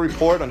got to give a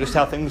report on just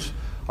how things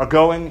are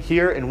going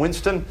here in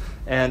Winston.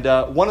 And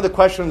one of the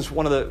questions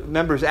one of the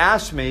members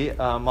asked me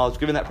while I was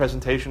giving that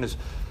presentation is,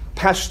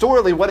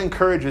 pastorally, what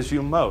encourages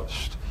you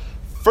most?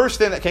 First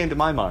thing that came to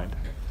my mind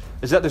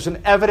is that there's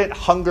an evident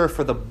hunger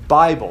for the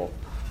Bible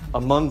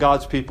among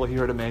God's people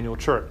here at Emmanuel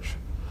Church.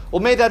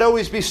 Well, may that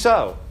always be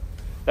so.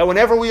 That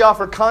whenever we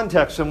offer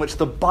context in which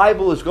the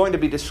Bible is going to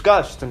be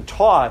discussed and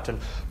taught and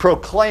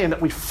proclaimed,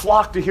 that we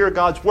flock to hear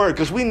God's Word,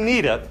 because we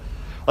need it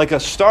like a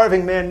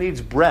starving man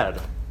needs bread.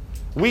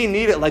 We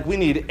need it like we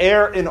need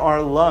air in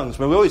our lungs.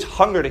 But we always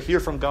hunger to hear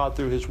from God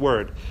through His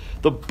Word.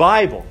 The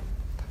Bible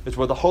is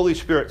where the Holy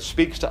Spirit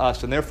speaks to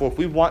us, and therefore if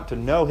we want to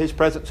know His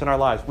presence in our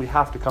lives, we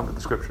have to come to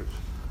the Scriptures.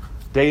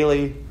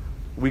 Daily,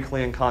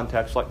 weekly, in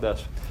contexts like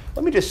this.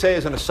 Let me just say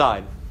as an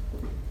aside,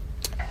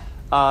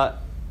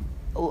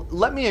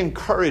 let me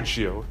encourage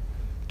you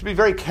to be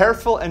very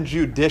careful and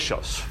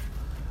judicious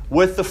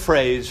with the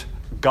phrase,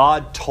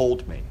 God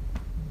told me,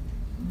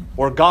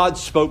 or God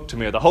spoke to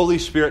me, or the Holy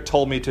Spirit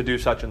told me to do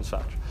such and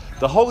such.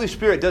 The Holy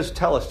Spirit does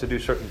tell us to do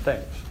certain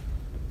things.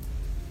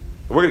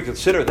 We're going to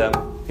consider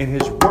them in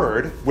His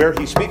Word, where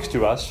He speaks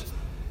to us,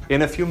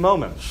 in a few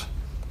moments.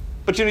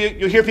 But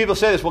you hear people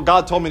say this, well,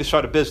 God told me to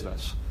start a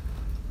business.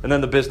 And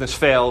then the business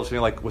fails, and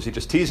you're like, was He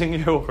just teasing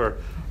you? Or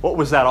what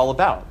was that all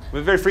about?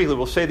 Very frequently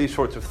we'll say these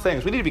sorts of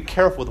things. We need to be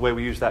careful with the way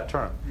we use that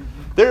term.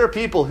 There are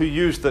people who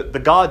use the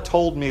God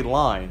told me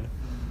line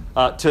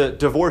to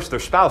divorce their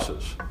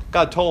spouses.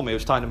 God told me it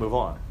was time to move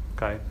on.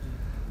 Okay?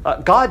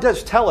 God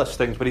does tell us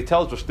things, but He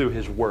tells us through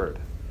His Word.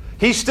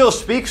 He still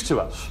speaks to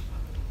us,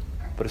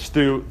 but it's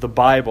through the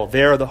Bible.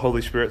 There the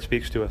Holy Spirit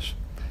speaks to us.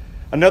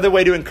 Another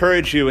way to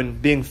encourage you in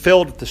being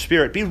filled with the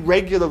Spirit, be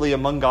regularly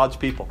among God's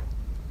people.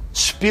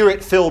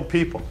 Spirit-filled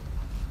people.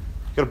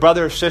 You've got a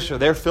brother or sister,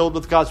 they're filled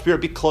with God's Spirit,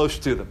 be close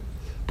to them.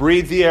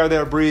 Breathe the air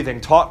they're breathing.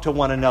 Talk to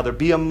one another.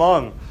 Be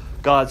among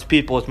God's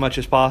people as much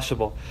as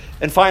possible.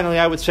 And finally,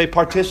 I would say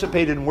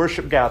participate in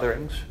worship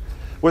gatherings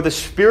where the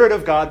Spirit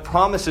of God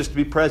promises to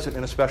be present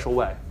in a special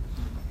way.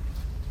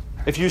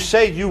 If you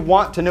say you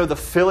want to know the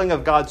filling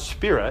of God's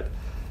Spirit,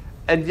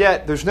 and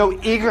yet there's no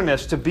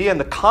eagerness to be in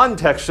the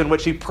context in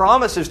which He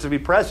promises to be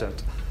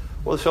present,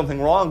 well, there's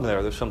something wrong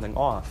there. There's something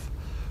off.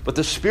 But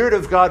the Spirit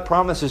of God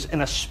promises in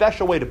a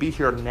special way to be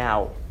here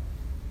now,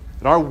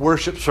 in our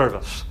worship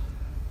service,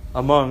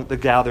 among the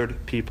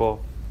gathered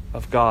people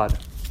of God.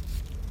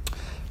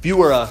 If you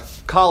were a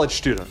college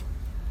student,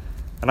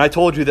 and I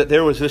told you that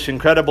there was this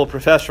incredible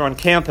professor on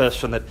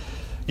campus, and that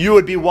you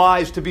would be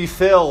wise to be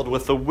filled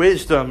with the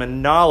wisdom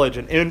and knowledge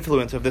and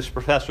influence of this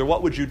professor,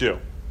 what would you do?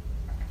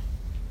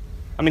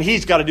 I mean,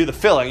 he's got to do the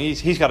filling.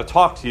 He's got to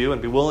talk to you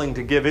and be willing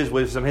to give his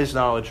wisdom, his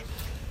knowledge,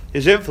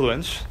 his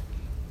influence.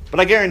 But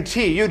I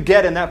guarantee you'd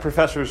get in that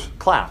professor's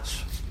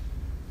class.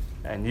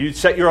 And you'd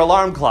set your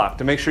alarm clock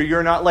to make sure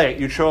you're not late.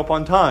 You'd show up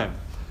on time.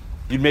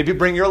 You'd maybe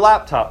bring your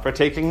laptop for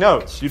taking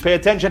notes. You'd pay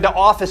attention to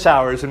office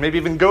hours and maybe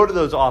even go to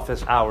those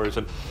office hours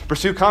and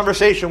pursue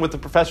conversation with the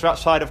professor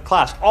outside of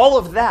class. All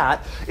of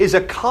that is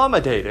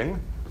accommodating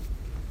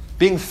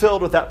being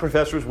filled with that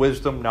professor's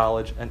wisdom,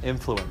 knowledge, and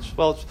influence.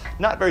 Well, it's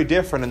not very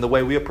different in the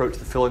way we approach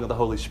the filling of the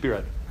Holy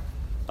Spirit.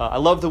 I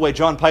love the way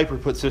John Piper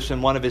puts this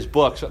in one of his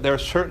books. There are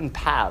certain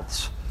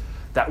paths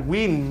that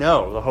we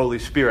know the Holy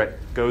Spirit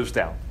goes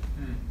down.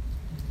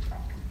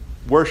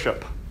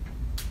 Worship,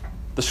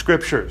 the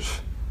Scriptures,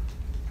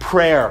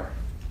 prayer,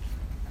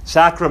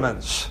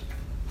 sacraments,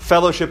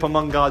 fellowship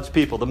among God's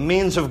people, the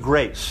means of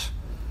grace.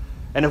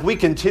 And if we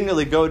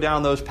continually go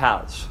down those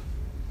paths,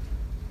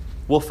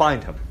 we'll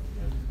find Him.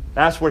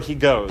 That's where He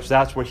goes.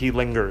 That's where He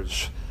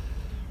lingers.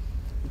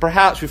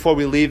 perhaps before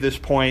we leave this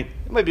point,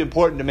 it might be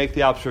important to make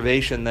the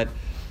observation that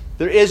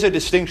there is a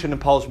distinction in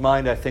Paul's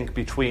mind, I think,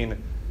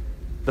 between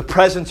the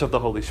presence of the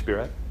Holy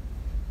Spirit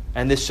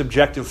and this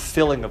subjective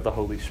filling of the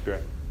Holy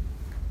Spirit.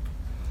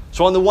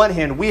 So on the one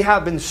hand, we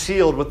have been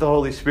sealed with the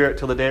Holy Spirit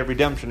till the day of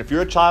redemption. If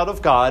you're a child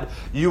of God,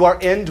 you are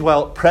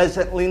indwelt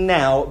presently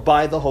now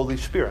by the Holy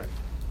Spirit.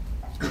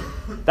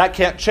 That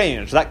can't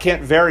change. That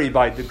can't vary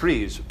by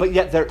degrees. But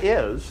yet there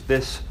is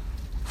this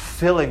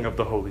filling of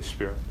the Holy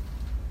Spirit.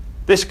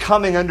 This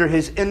coming under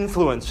His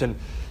influence and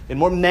in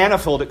more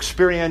manifold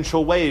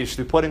experiential ways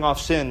through putting off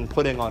sin,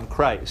 putting on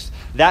Christ.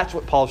 That's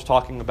what Paul's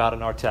talking about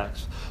in our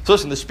text. So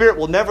listen, the Spirit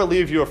will never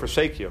leave you or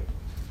forsake you.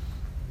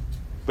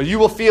 But you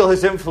will feel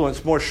His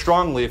influence more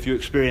strongly if you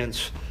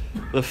experience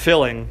the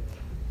filling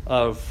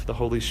of the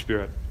Holy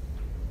Spirit.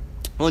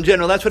 Well, in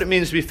general, that's what it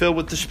means to be filled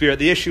with the Spirit.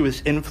 The issue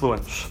is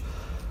influence.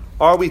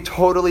 Are we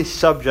totally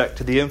subject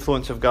to the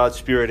influence of God's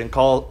Spirit? And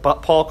Paul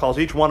calls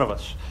each one of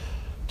us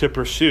to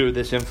pursue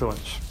this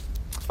influence.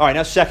 All right,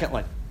 now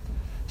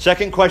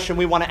second question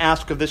we want to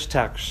ask of this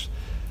text.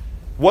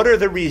 What are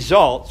the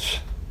results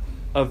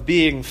of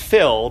being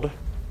filled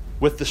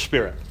with the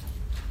Spirit?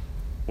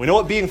 We know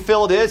what being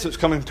filled is. It's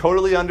coming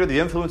totally under the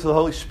influence of the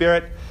Holy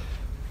Spirit.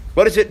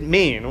 What does it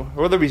mean?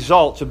 What are the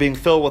results of being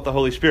filled with the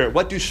Holy Spirit?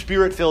 What do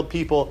Spirit-filled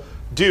people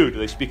do? Do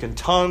they speak in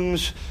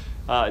tongues?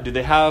 Do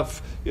they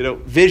have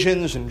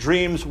visions and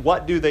dreams?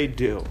 What do they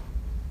do?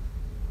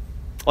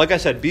 Like I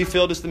said, be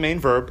filled is the main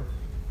verb.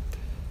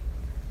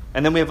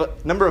 And then we have a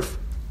number of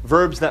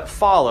verbs that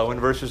follow in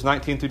verses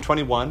 19 through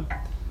 21.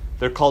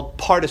 They're called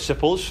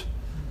participles.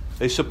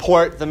 They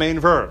support the main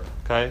verb.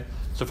 Okay?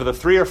 So for the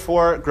 3 or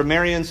 4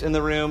 grammarians in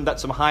the room,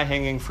 that's some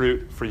high-hanging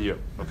fruit for you.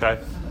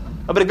 Okay?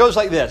 But it goes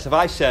like this. If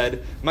I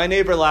said, my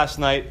neighbor last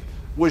night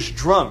was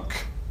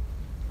drunk,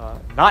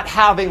 not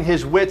having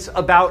his wits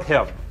about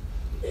him,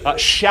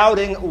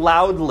 shouting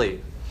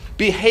loudly,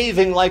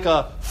 behaving like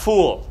a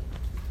fool.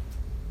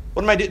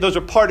 What am I doing? Those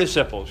are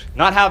participles.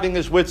 Not having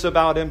his wits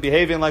about him,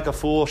 behaving like a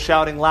fool,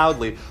 shouting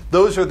loudly.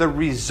 Those are the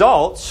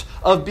results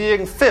of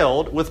being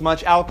filled with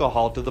much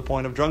alcohol to the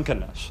point of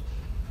drunkenness.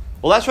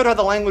 Well, that's how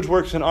the language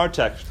works in our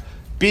text.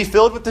 Be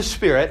filled with the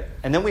Spirit,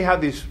 and then we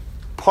have these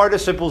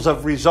participles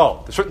of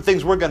result. There's certain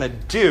things we're going to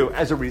do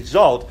as a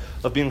result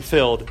of being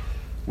filled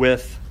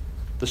with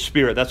the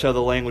Spirit. That's how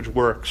the language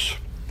works.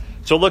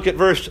 So look at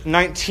verse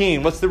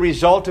 19. What's the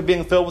result of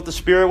being filled with the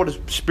Spirit? What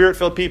do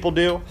Spirit-filled people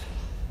do?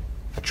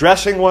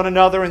 Addressing one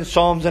another in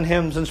psalms and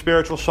hymns and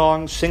spiritual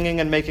songs, singing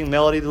and making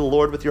melody to the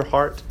Lord with your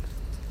heart,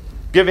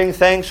 giving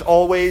thanks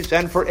always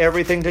and for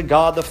everything to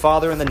God the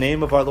Father in the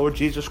name of our Lord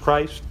Jesus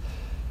Christ,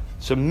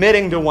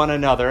 submitting to one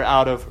another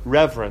out of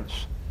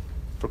reverence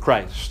for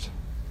Christ.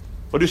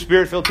 What do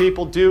Spirit-filled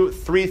people do?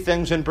 3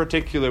 things in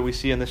particular we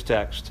see in this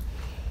text.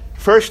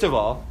 First of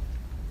all,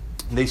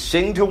 they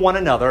sing to one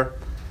another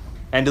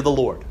and to the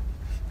Lord.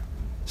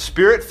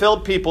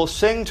 Spirit-filled people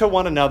sing to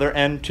one another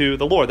and to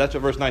the Lord. That's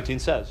what verse 19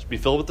 says. Be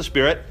filled with the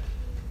Spirit,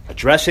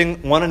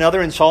 addressing one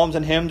another in psalms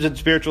and hymns and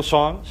spiritual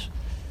songs,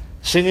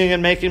 singing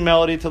and making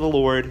melody to the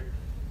Lord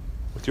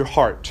with your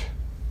heart.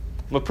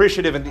 I'm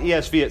appreciative in the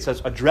ESV it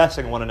says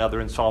addressing one another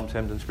in psalms,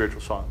 hymns, and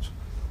spiritual songs.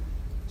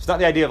 It's not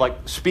the idea of like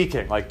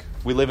speaking, like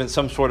we live in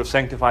some sort of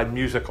sanctified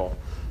musical,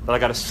 that I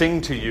got to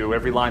sing to you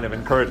every line of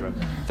encouragement.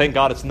 Thank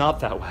God it's not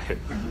that way.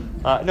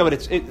 No, but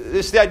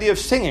it's the idea of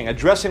singing,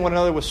 addressing one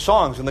another with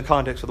songs in the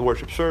context of the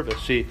worship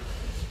service. See,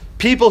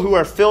 people who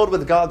are filled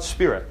with God's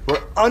Spirit, who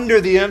are under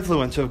the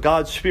influence of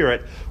God's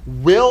Spirit,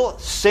 will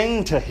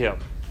sing to Him.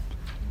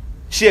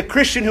 See, a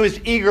Christian who is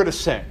eager to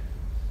sing,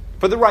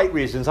 for the right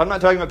reasons. I'm not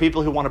talking about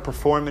people who want to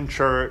perform in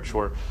church,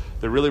 or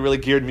they're really, really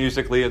geared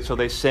musically, and so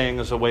they sing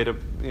as a way to,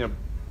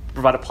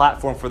 provide a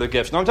platform for their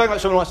gifts. No, I'm talking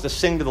about someone who wants to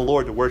sing to the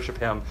Lord, to worship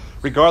Him,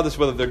 regardless of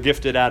whether they're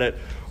gifted at it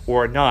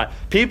or not.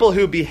 People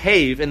who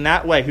behave in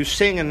that way, who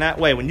sing in that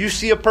way, when you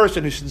see a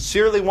person who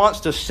sincerely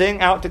wants to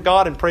sing out to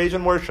God in praise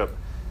and worship,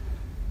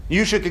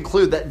 you should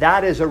conclude that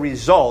that is a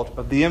result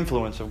of the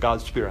influence of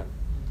God's Spirit.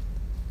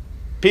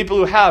 People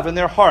who have in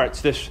their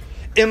hearts this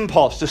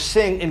impulse to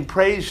sing in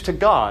praise to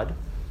God,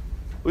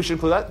 we should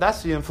conclude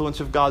that's the influence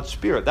of God's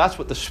Spirit. That's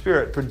what the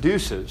Spirit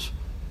produces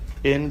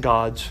in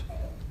God's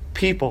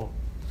people.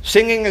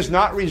 Singing is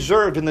not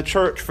reserved in the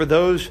church for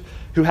those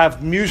who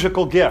have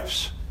musical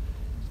gifts.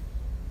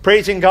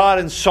 Praising God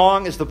in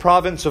song is the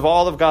province of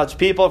all of God's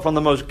people, from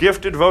the most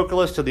gifted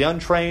vocalist to the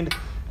untrained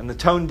and the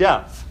tone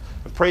deaf.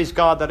 And praise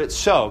God that it's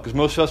so, because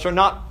most of us are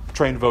not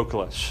trained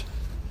vocalists.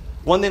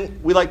 One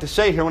thing we like to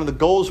say here, one of the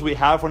goals we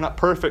have, we're not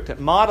perfect at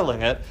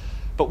modeling it,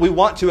 but we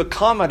want to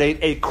accommodate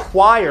a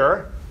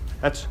choir,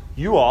 that's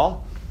you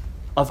all,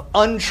 of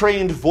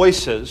untrained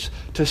voices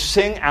to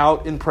sing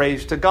out in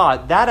praise to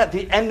God. That, at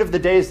the end of the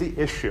day, is the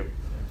issue.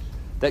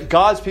 That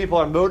God's people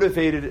are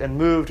motivated and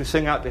moved to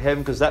sing out to Him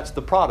because that's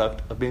the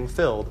product of being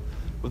filled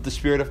with the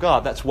Spirit of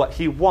God. That's what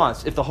He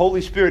wants. If the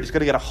Holy Spirit is going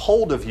to get a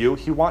hold of you,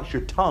 He wants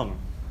your tongue.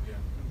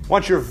 He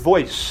wants your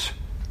voice.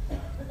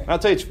 And I'll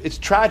tell you, it's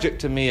tragic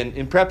to me.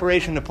 In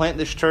preparation to plant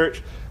this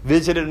church,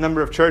 visited a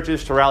number of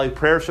churches to rally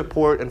prayer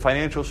support and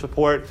financial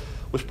support.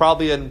 was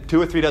probably in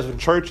 2 or 3 dozen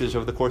churches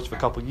over the course of a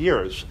couple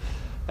years.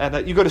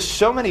 And you go to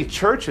so many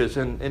churches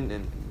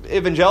in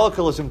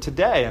evangelicalism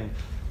today, and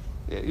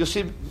you'll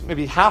see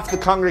maybe half the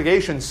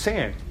congregation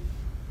singing.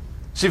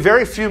 See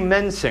very few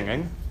men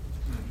singing,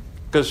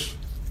 because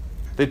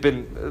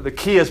the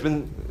key has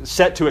been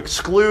set to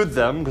exclude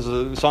them because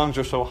the songs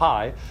are so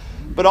high.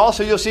 But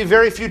also you'll see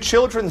very few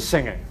children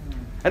singing,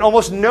 and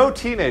almost no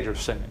teenagers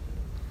singing.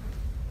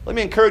 Let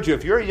me encourage you,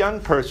 if you're a young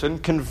person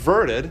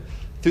converted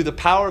through the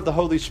power of the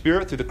Holy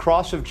Spirit, through the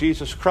cross of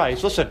Jesus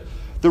Christ, listen,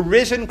 the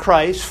risen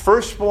Christ,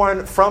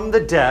 firstborn from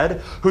the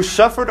dead, who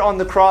suffered on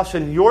the cross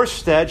in your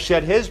stead,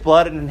 shed his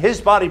blood, and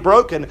his body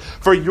broken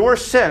for your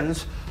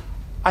sins,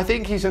 I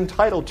think he's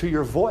entitled to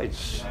your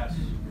voice. Yes.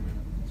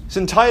 He's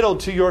entitled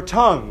to your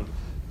tongue,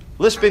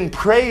 lisping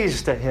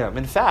praise to him.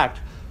 In fact,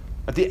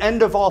 at the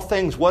end of all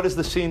things, what is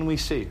the scene we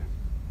see?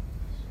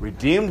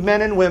 Redeemed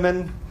men and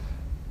women,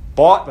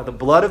 bought by the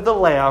blood of the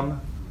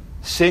Lamb,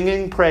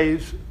 singing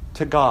praise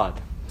to God.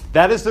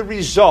 That is the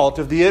result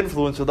of the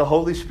influence of the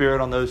Holy Spirit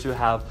on those who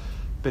have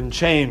been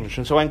changed.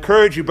 And so I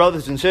encourage you,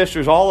 brothers and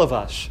sisters, all of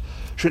us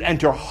should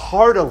enter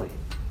heartily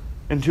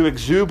into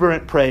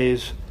exuberant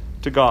praise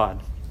to God.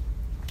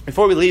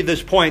 Before we leave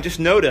this point, just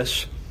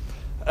notice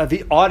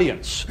the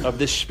audience of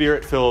this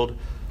Spirit-filled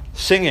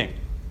singing.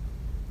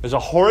 There's a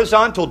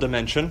horizontal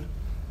dimension,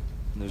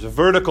 and there's a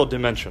vertical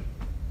dimension.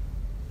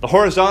 The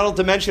horizontal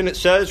dimension, it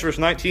says, verse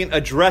 19,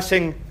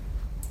 addressing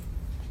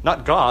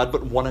not God,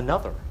 but one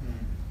another.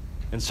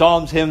 In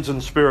psalms, hymns,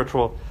 and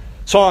spiritual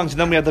songs.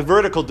 And then we have the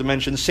vertical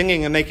dimension,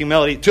 singing and making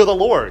melody to the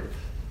Lord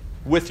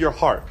with your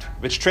heart.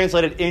 If it's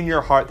translated in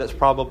your heart, that's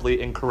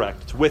probably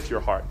incorrect. It's with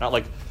your heart. Not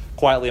like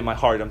quietly in my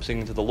heart, I'm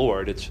singing to the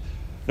Lord. It's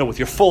with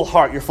your full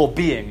heart, your full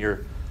being,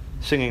 you're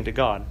singing to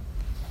God.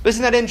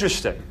 Isn't that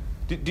interesting?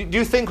 Do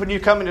you think when you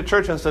come into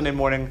church on Sunday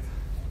morning,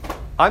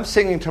 I'm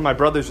singing to my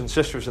brothers and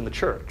sisters in the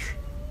church?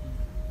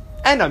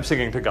 And I'm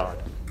singing to God.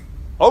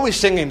 Always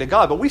singing to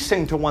God, but we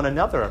sing to one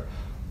another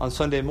on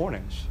Sunday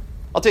mornings.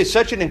 I'll tell you,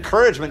 such an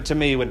encouragement to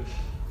me when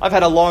I've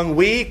had a long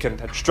week and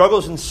had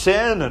struggles in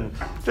sin and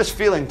just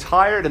feeling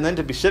tired, and then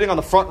to be sitting on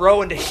the front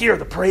row and to hear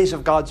the praise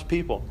of God's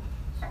people.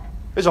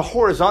 There's a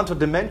horizontal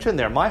dimension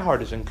there. My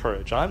heart is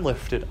encouraged. I'm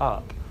lifted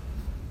up.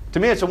 To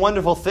me, it's a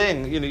wonderful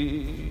thing.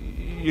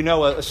 You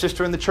know a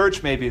sister in the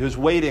church maybe who's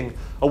awaiting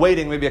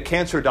maybe a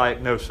cancer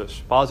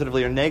diagnosis,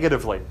 positively or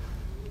negatively.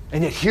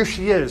 And yet here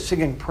she is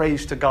singing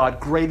praise to God.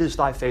 Great is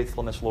thy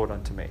faithfulness, Lord,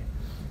 unto me.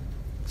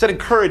 Does that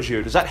encourage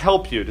you? Does that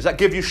help you? Does that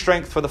give you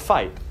strength for the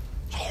fight?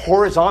 It's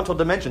horizontal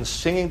dimensions,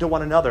 singing to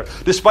one another.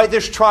 Despite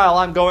this trial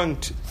I'm going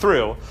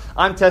through,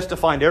 I'm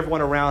testifying to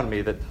everyone around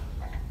me that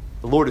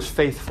the Lord is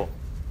faithful.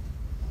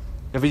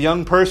 If a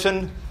young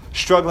person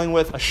struggling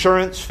with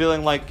assurance,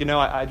 feeling like,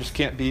 I just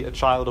can't be a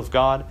child of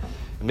God,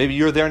 and maybe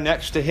you're there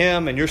next to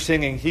him and you're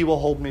singing, He will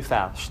hold me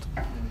fast.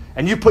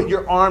 And you put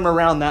your arm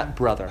around that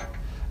brother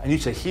and you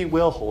say, He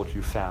will hold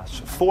you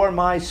fast. For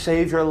my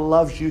Savior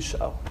loves you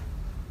so.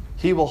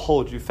 He will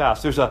hold you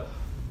fast. There's an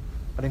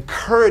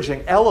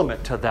encouraging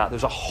element to that.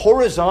 There's a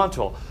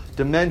horizontal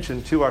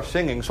dimension to our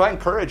singing. So I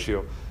encourage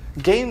you,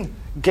 gain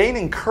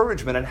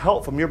encouragement and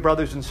help from your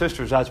brothers and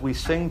sisters as we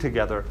sing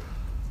together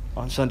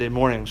on Sunday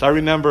mornings. I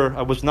remember,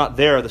 I was not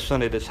there the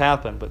Sunday this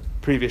happened, but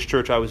previous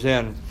church I was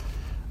in,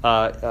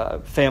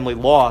 family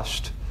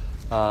lost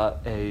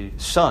a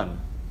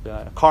son in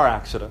a car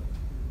accident.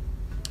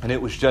 And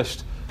it was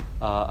just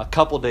a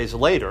couple days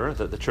later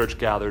that the church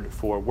gathered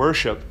for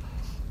worship.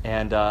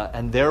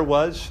 And there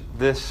was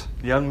this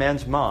young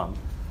man's mom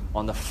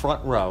on the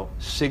front row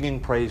singing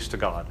praise to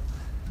God.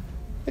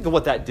 Think of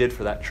what that did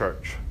for that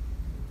church.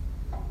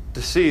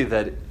 To see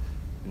that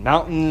in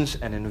mountains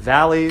and in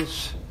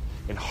valleys,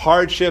 in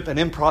hardship and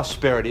in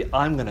prosperity,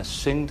 I'm going to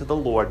sing to the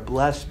Lord.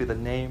 Blessed be the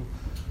name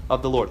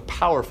of the Lord.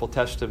 Powerful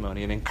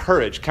testimony, and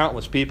encourage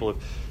countless people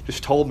have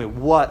just told me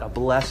what a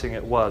blessing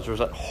it was. There was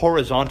that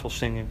horizontal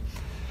singing,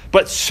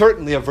 but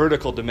certainly a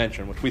vertical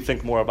dimension, which we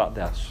think more about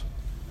this.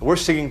 We're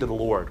singing to the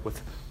Lord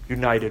with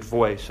united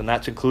voice, and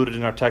that's included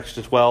in our text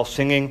as well.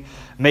 Singing,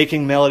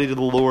 making melody to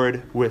the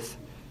Lord with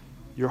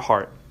your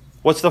heart.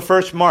 What's the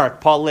first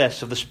mark Paul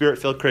lists of the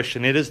Spirit-filled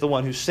Christian? It is the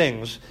one who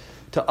sings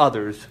to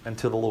others and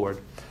to the Lord.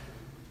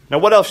 Now,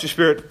 what else do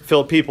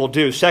Spirit-filled people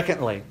do?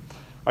 Secondly,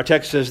 our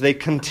text says they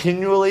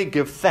continually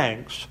give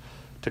thanks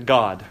to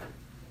God.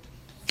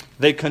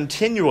 They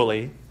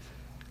continually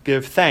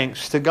give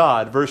thanks to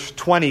God. Verse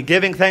 20,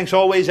 giving thanks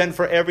always and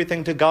for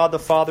everything to God the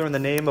Father in the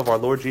name of our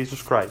Lord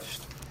Jesus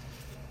Christ.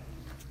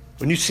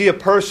 When you see a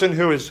person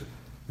who is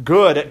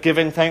good at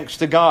giving thanks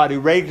to God, who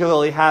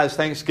regularly has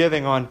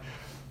thanksgiving on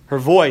her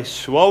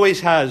voice, who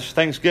always has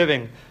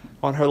thanksgiving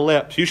on her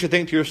lips, you should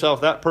think to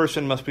yourself, that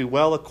person must be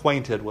well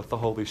acquainted with the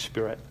Holy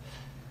Spirit.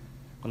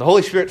 When the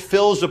Holy Spirit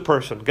fills a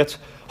person, gets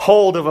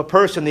hold of a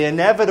person, the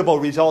inevitable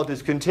result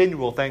is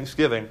continual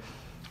thanksgiving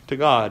to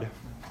God.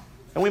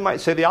 And we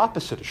might say the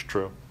opposite is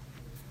true.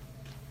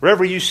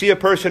 Wherever you see a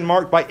person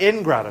marked by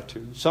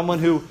ingratitude, someone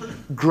who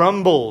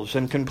grumbles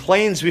and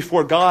complains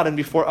before God and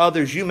before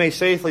others, you may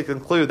safely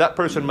conclude that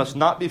person must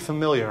not be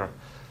familiar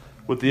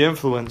with the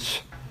influence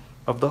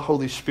of the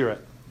Holy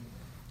Spirit.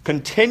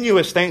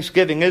 Continuous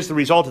thanksgiving is the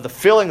result of the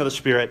filling of the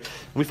Spirit.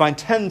 We find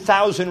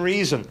 10,000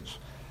 reasons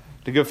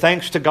to give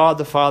thanks to God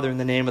the Father in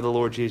the name of the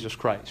Lord Jesus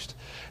Christ.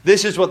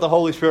 This is what the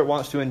Holy Spirit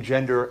wants to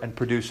engender and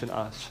produce in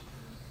us.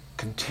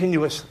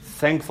 Continuous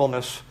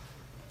thankfulness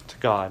to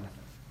God.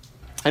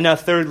 And now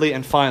thirdly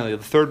and finally,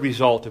 the third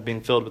result of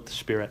being filled with the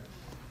Spirit.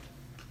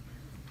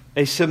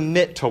 They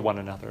submit to one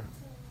another.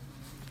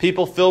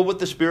 People filled with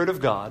the Spirit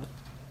of God,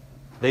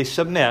 they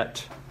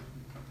submit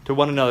to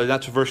one another.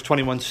 That's what verse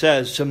 21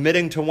 says,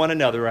 submitting to one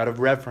another out of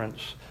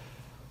reverence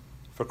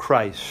for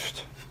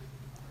Christ.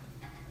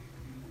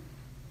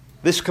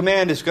 This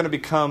command is going to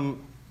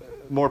become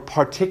more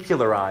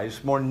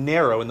particularized, more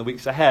narrow in the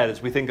weeks ahead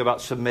as we think about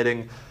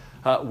submitting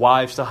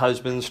wives to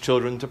husbands,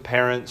 children to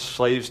parents,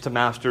 slaves to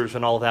masters,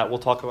 and all that. We'll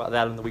talk about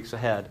that in the weeks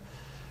ahead.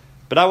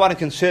 But I want to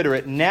consider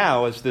it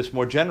now as this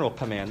more general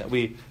command, that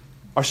we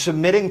are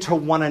submitting to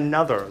one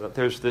another, that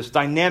there's this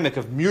dynamic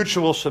of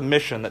mutual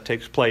submission that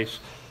takes place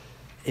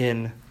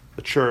in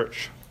the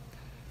church.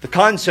 The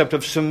concept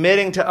of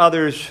submitting to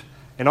others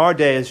in our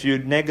day is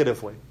viewed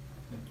negatively,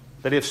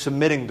 that is,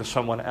 submitting to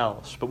someone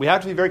else. But we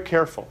have to be very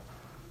careful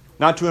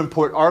not to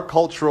import our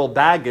cultural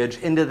baggage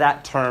into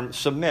that term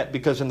submit,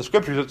 because in the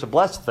Scriptures it's a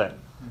blessed thing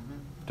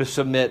to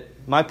submit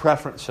my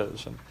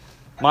preferences and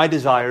my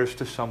desires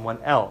to someone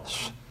else.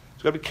 So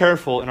we've got to be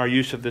careful in our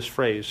use of this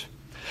phrase.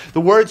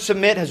 The word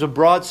submit has a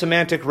broad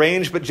semantic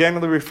range, but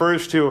generally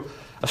refers to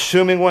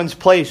assuming one's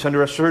place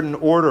under a certain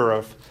order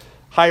of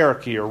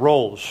hierarchy or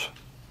roles.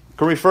 It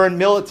can refer in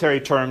military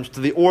terms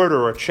to the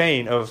order or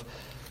chain of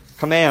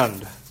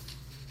command.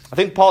 I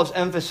think Paul's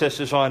emphasis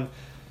is on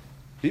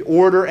the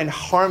order and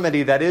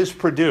harmony that is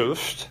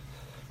produced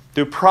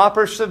through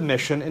proper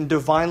submission in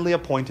divinely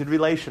appointed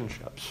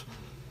relationships.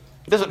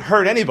 It doesn't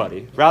hurt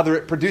anybody. Rather,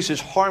 it produces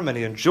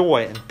harmony and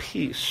joy and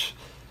peace.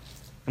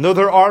 And though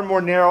there are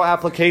more narrow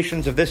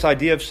applications of this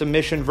idea of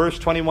submission, verse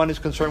 21 is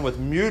concerned with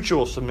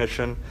mutual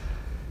submission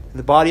in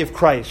the body of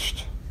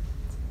Christ.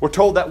 We're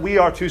told that we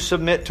are to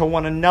submit to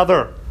one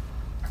another.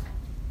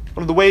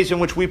 One of the ways in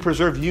which we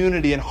preserve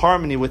unity and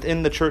harmony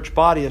within the church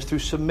body is through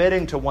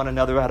submitting to one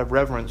another out of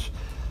reverence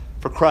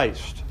for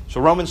Christ.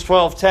 So Romans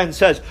 12:10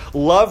 says,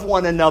 love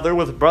one another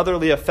with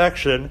brotherly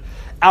affection,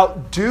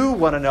 outdo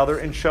one another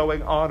in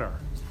showing honor.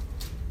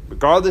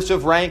 Regardless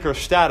of rank or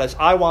status,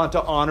 I want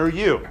to honor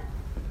you.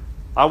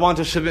 I want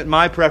to submit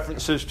my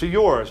preferences to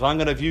yours. I'm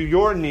going to view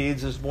your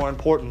needs as more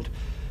important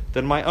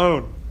than my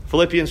own.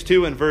 Philippians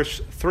 2 and verse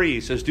 3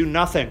 says, do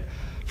nothing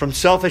from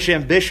selfish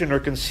ambition or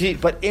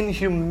conceit, but in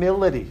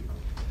humility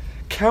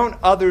count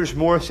others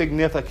more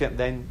significant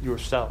than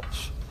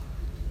yourselves.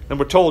 And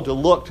we're told to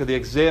look to the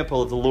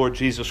example of the Lord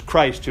Jesus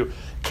Christ, who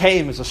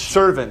came as a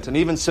servant and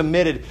even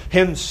submitted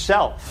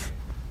himself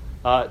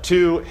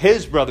to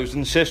his brothers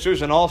and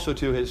sisters and also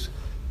to his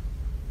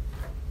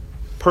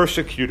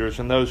persecutors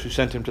and those who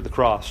sent him to the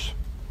cross.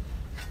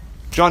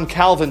 John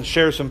Calvin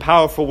shares some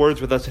powerful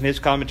words with us in his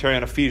commentary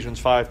on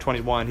Ephesians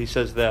 5:21. He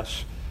says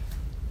this,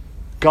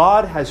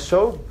 God has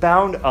so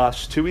bound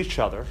us to each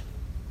other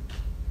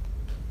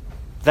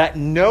that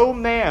no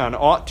man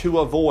ought to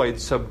avoid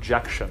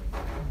subjection.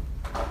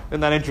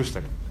 Isn't that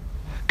interesting?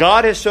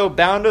 God has so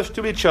bound us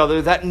to each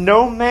other that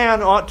no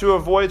man ought to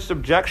avoid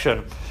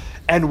subjection.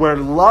 And where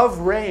love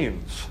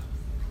reigns,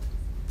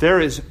 there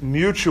is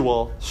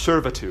mutual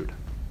servitude.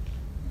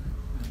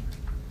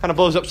 Kind of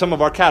blows up some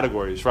of our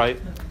categories, right?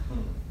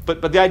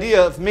 But the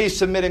idea of me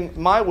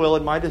submitting my will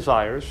and my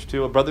desires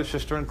to a brother,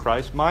 sister in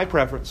Christ, my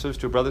preferences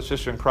to a brother,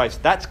 sister in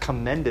Christ, that's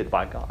commended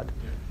by God.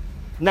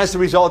 And that's the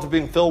result of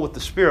being filled with the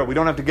Spirit. We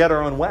don't have to get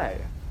our own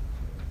way.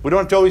 We don't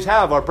have to always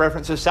have our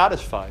preferences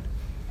satisfied.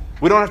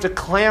 We don't have to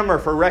clamor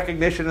for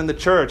recognition in the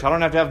church. I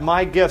don't have to have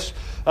my gifts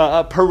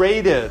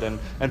paraded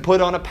and put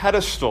on a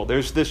pedestal.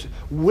 There's this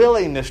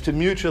willingness to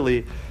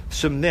mutually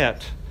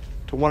submit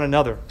to one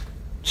another.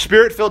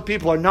 Spirit-filled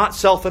people are not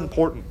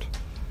self-important.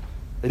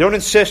 They don't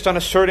insist on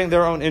asserting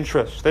their own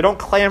interests. They don't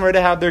clamor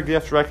to have their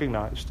gifts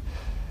recognized.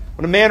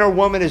 When a man or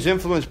woman is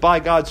influenced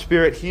by God's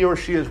Spirit, he or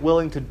she is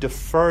willing to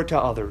defer to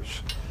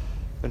others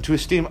and to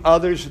esteem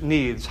others'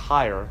 needs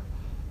higher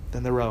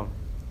than their own.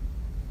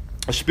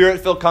 A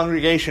Spirit-filled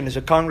congregation is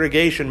a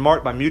congregation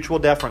marked by mutual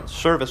deference,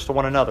 service to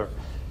one another,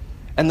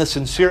 and the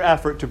sincere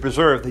effort to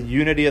preserve the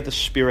unity of the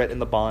Spirit in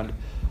the bond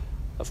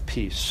of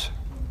peace.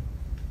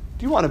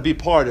 Do you want to be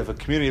part of a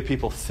community of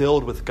people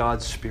filled with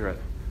God's Spirit,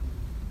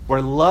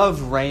 where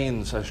love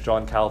reigns, as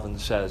John Calvin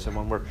says, and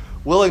when we're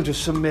willing to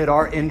submit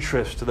our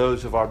interests to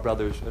those of our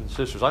brothers and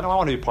sisters? I know I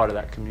want to be part of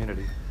that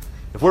community.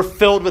 If we're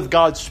filled with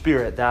God's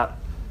Spirit, that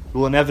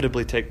will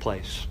inevitably take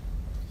place.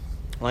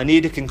 Well, I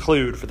need to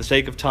conclude for the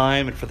sake of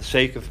time and for the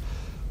sake of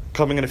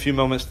coming in a few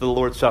moments to the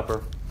Lord's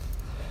Supper.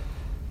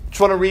 I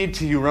just want to read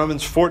to you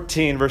Romans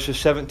 14, verses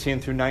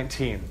 17 through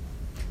 19,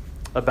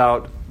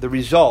 about the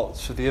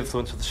results of the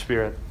influence of the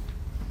Spirit.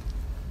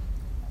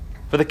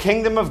 For the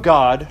kingdom of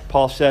God,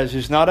 Paul says,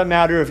 is not a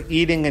matter of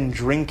eating and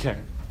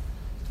drinking,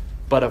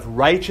 but of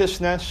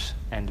righteousness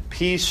and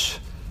peace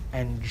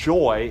and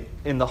joy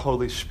in the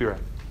Holy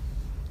Spirit.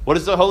 What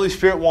is the Holy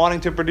Spirit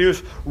wanting to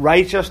produce?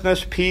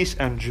 Righteousness, peace,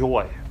 and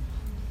joy.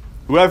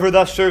 Whoever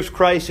thus serves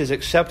Christ is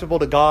acceptable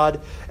to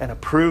God and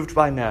approved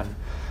by men.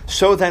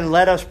 So then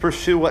let us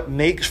pursue what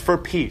makes for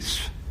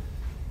peace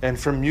and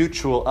for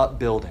mutual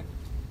upbuilding.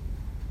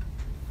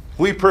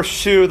 We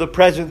pursue the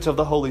presence of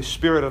the Holy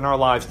Spirit in our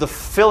lives, the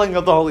filling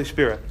of the Holy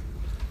Spirit.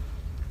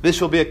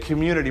 This will be a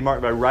community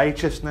marked by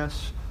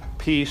righteousness,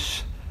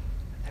 peace,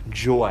 and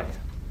joy.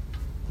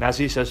 And as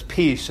he says,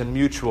 peace and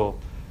mutual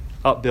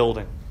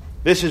upbuilding.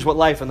 This is what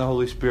life in the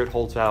Holy Spirit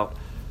holds out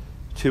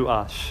to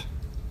us.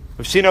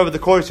 We've seen over the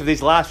course of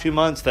these last few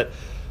months that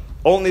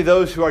only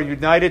those who are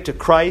united to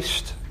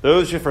Christ,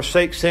 those who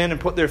forsake sin and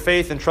put their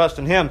faith and trust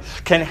in Him,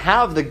 can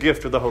have the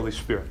gift of the Holy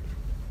Spirit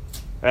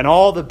and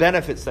all the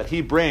benefits that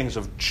He brings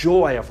of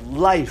joy, of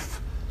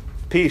life,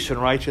 peace,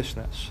 and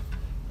righteousness.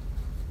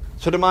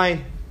 So to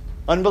my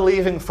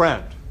unbelieving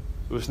friend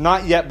who has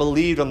not yet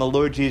believed on the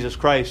Lord Jesus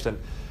Christ and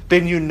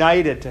been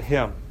united to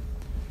Him,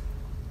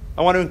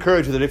 I want to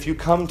encourage you that if you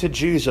come to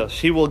Jesus,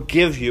 He will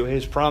give you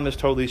His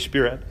promised Holy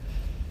Spirit.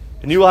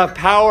 And you will have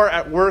power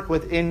at work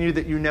within you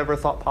that you never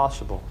thought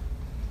possible.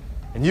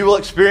 And you will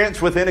experience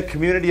within a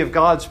community of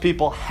God's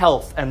people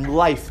health and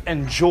life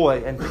and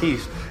joy and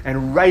peace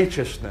and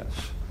righteousness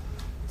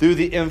through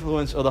the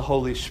influence of the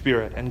Holy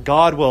Spirit. And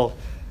God will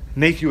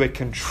make you a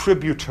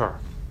contributor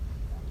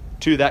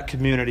to that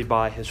community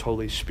by His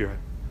Holy Spirit.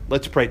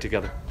 Let's pray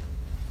together.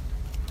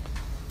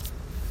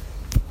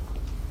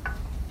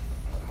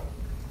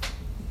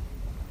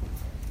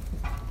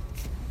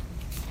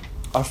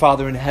 Our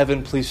Father in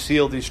heaven, please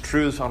seal these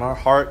truths on our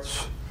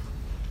hearts.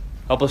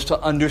 Help us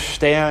to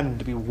understand,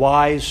 to be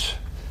wise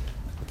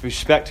with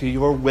respect to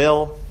your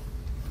will.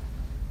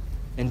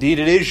 Indeed,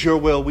 it is your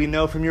will, we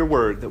know from your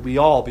word, that we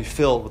all be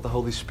filled with the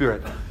Holy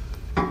Spirit.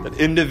 That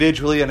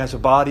individually and as a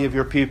body of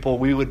your people,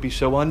 we would be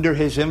so under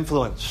His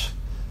influence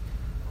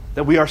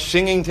that we are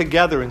singing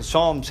together in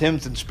psalms,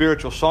 hymns, and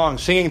spiritual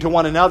songs, singing to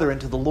one another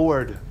and to the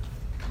Lord.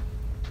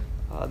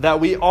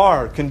 That we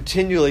are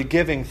continually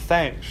giving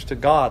thanks to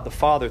God the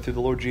Father through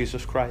the Lord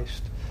Jesus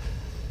Christ.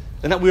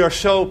 And that we are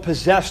so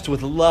possessed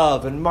with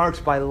love and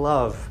marked by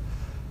love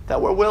that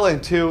we're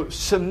willing to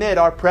submit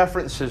our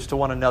preferences to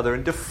one another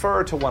and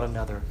defer to one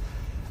another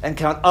and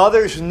count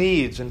others'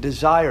 needs and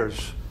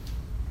desires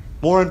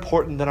more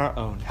important than our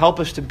own. Help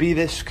us to be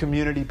this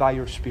community by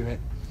your Spirit.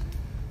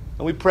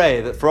 And we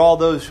pray that for all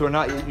those who are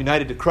not yet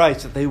united to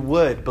Christ, that they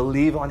would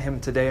believe on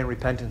Him today in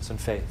repentance and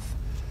faith.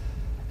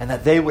 And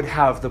that they would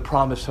have the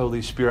promised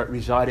Holy Spirit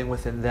residing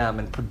within them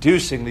and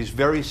producing these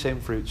very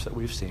same fruits that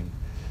we've seen.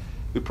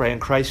 We pray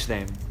in Christ's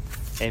name.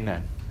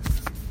 Amen.